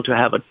beach now to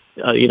have a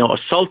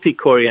salty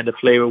coriander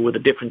flavor with a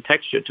different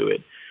texture to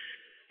it.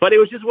 But it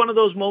was just one of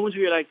those moments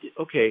where you're like,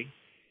 okay,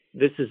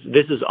 this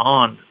is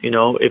on.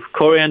 If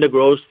coriander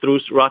grows through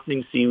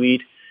rotting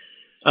seaweed,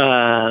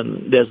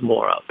 there's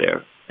more out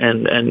there,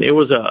 and it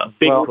was a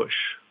big push.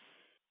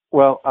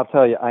 Well, I'll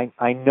tell you,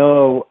 I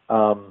know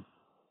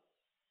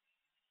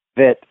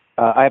that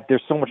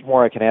there's so much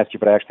more I can ask you,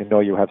 but I actually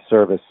know you have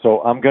service,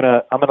 so I'm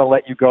gonna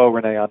let you go,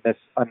 Rene, on this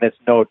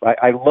note.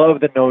 I love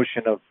the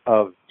notion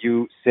of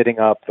you sitting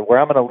up. Where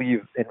I'm gonna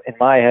leave in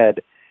my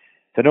head,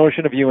 the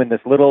notion of you in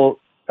this little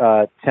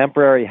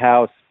temporary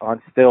house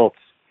on stilts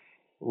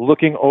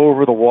looking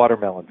over the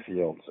watermelon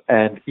fields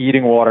and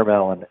eating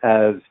watermelon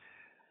as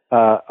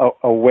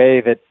a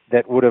way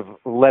that would have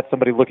let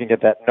somebody looking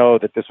at that know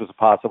that this was a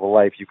possible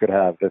life you could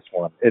have, this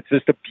one. It's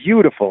just a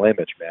beautiful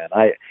image, man.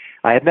 I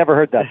had never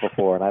heard that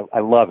before, and I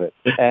love it.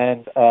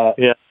 And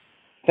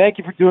thank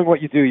you for doing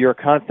what you do. You're a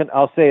constant,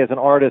 I'll say as an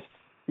artist,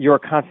 you're a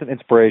constant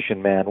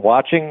inspiration, man.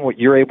 Watching what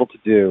you're able to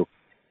do,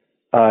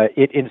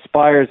 it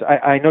inspires.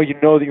 I know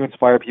that you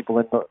inspire people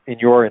in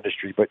your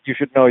industry, but you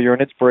should know you're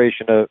an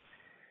inspiration to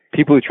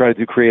people who try to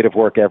do creative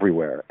work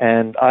everywhere.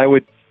 And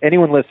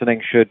anyone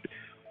listening should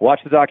watch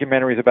the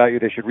documentaries about you.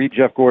 They should read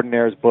Jeff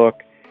Gordon-Ayre's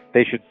book.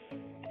 They should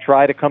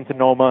try to come to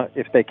NOMA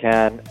if they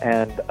can,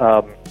 and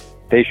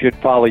they should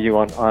follow you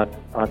on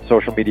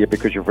social media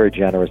because you're very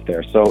generous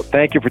there. So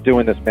thank you for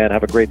doing this, man.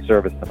 Have a great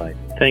service tonight.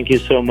 Thank you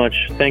so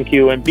much. Thank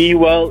you, and be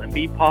well and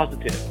be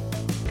positive.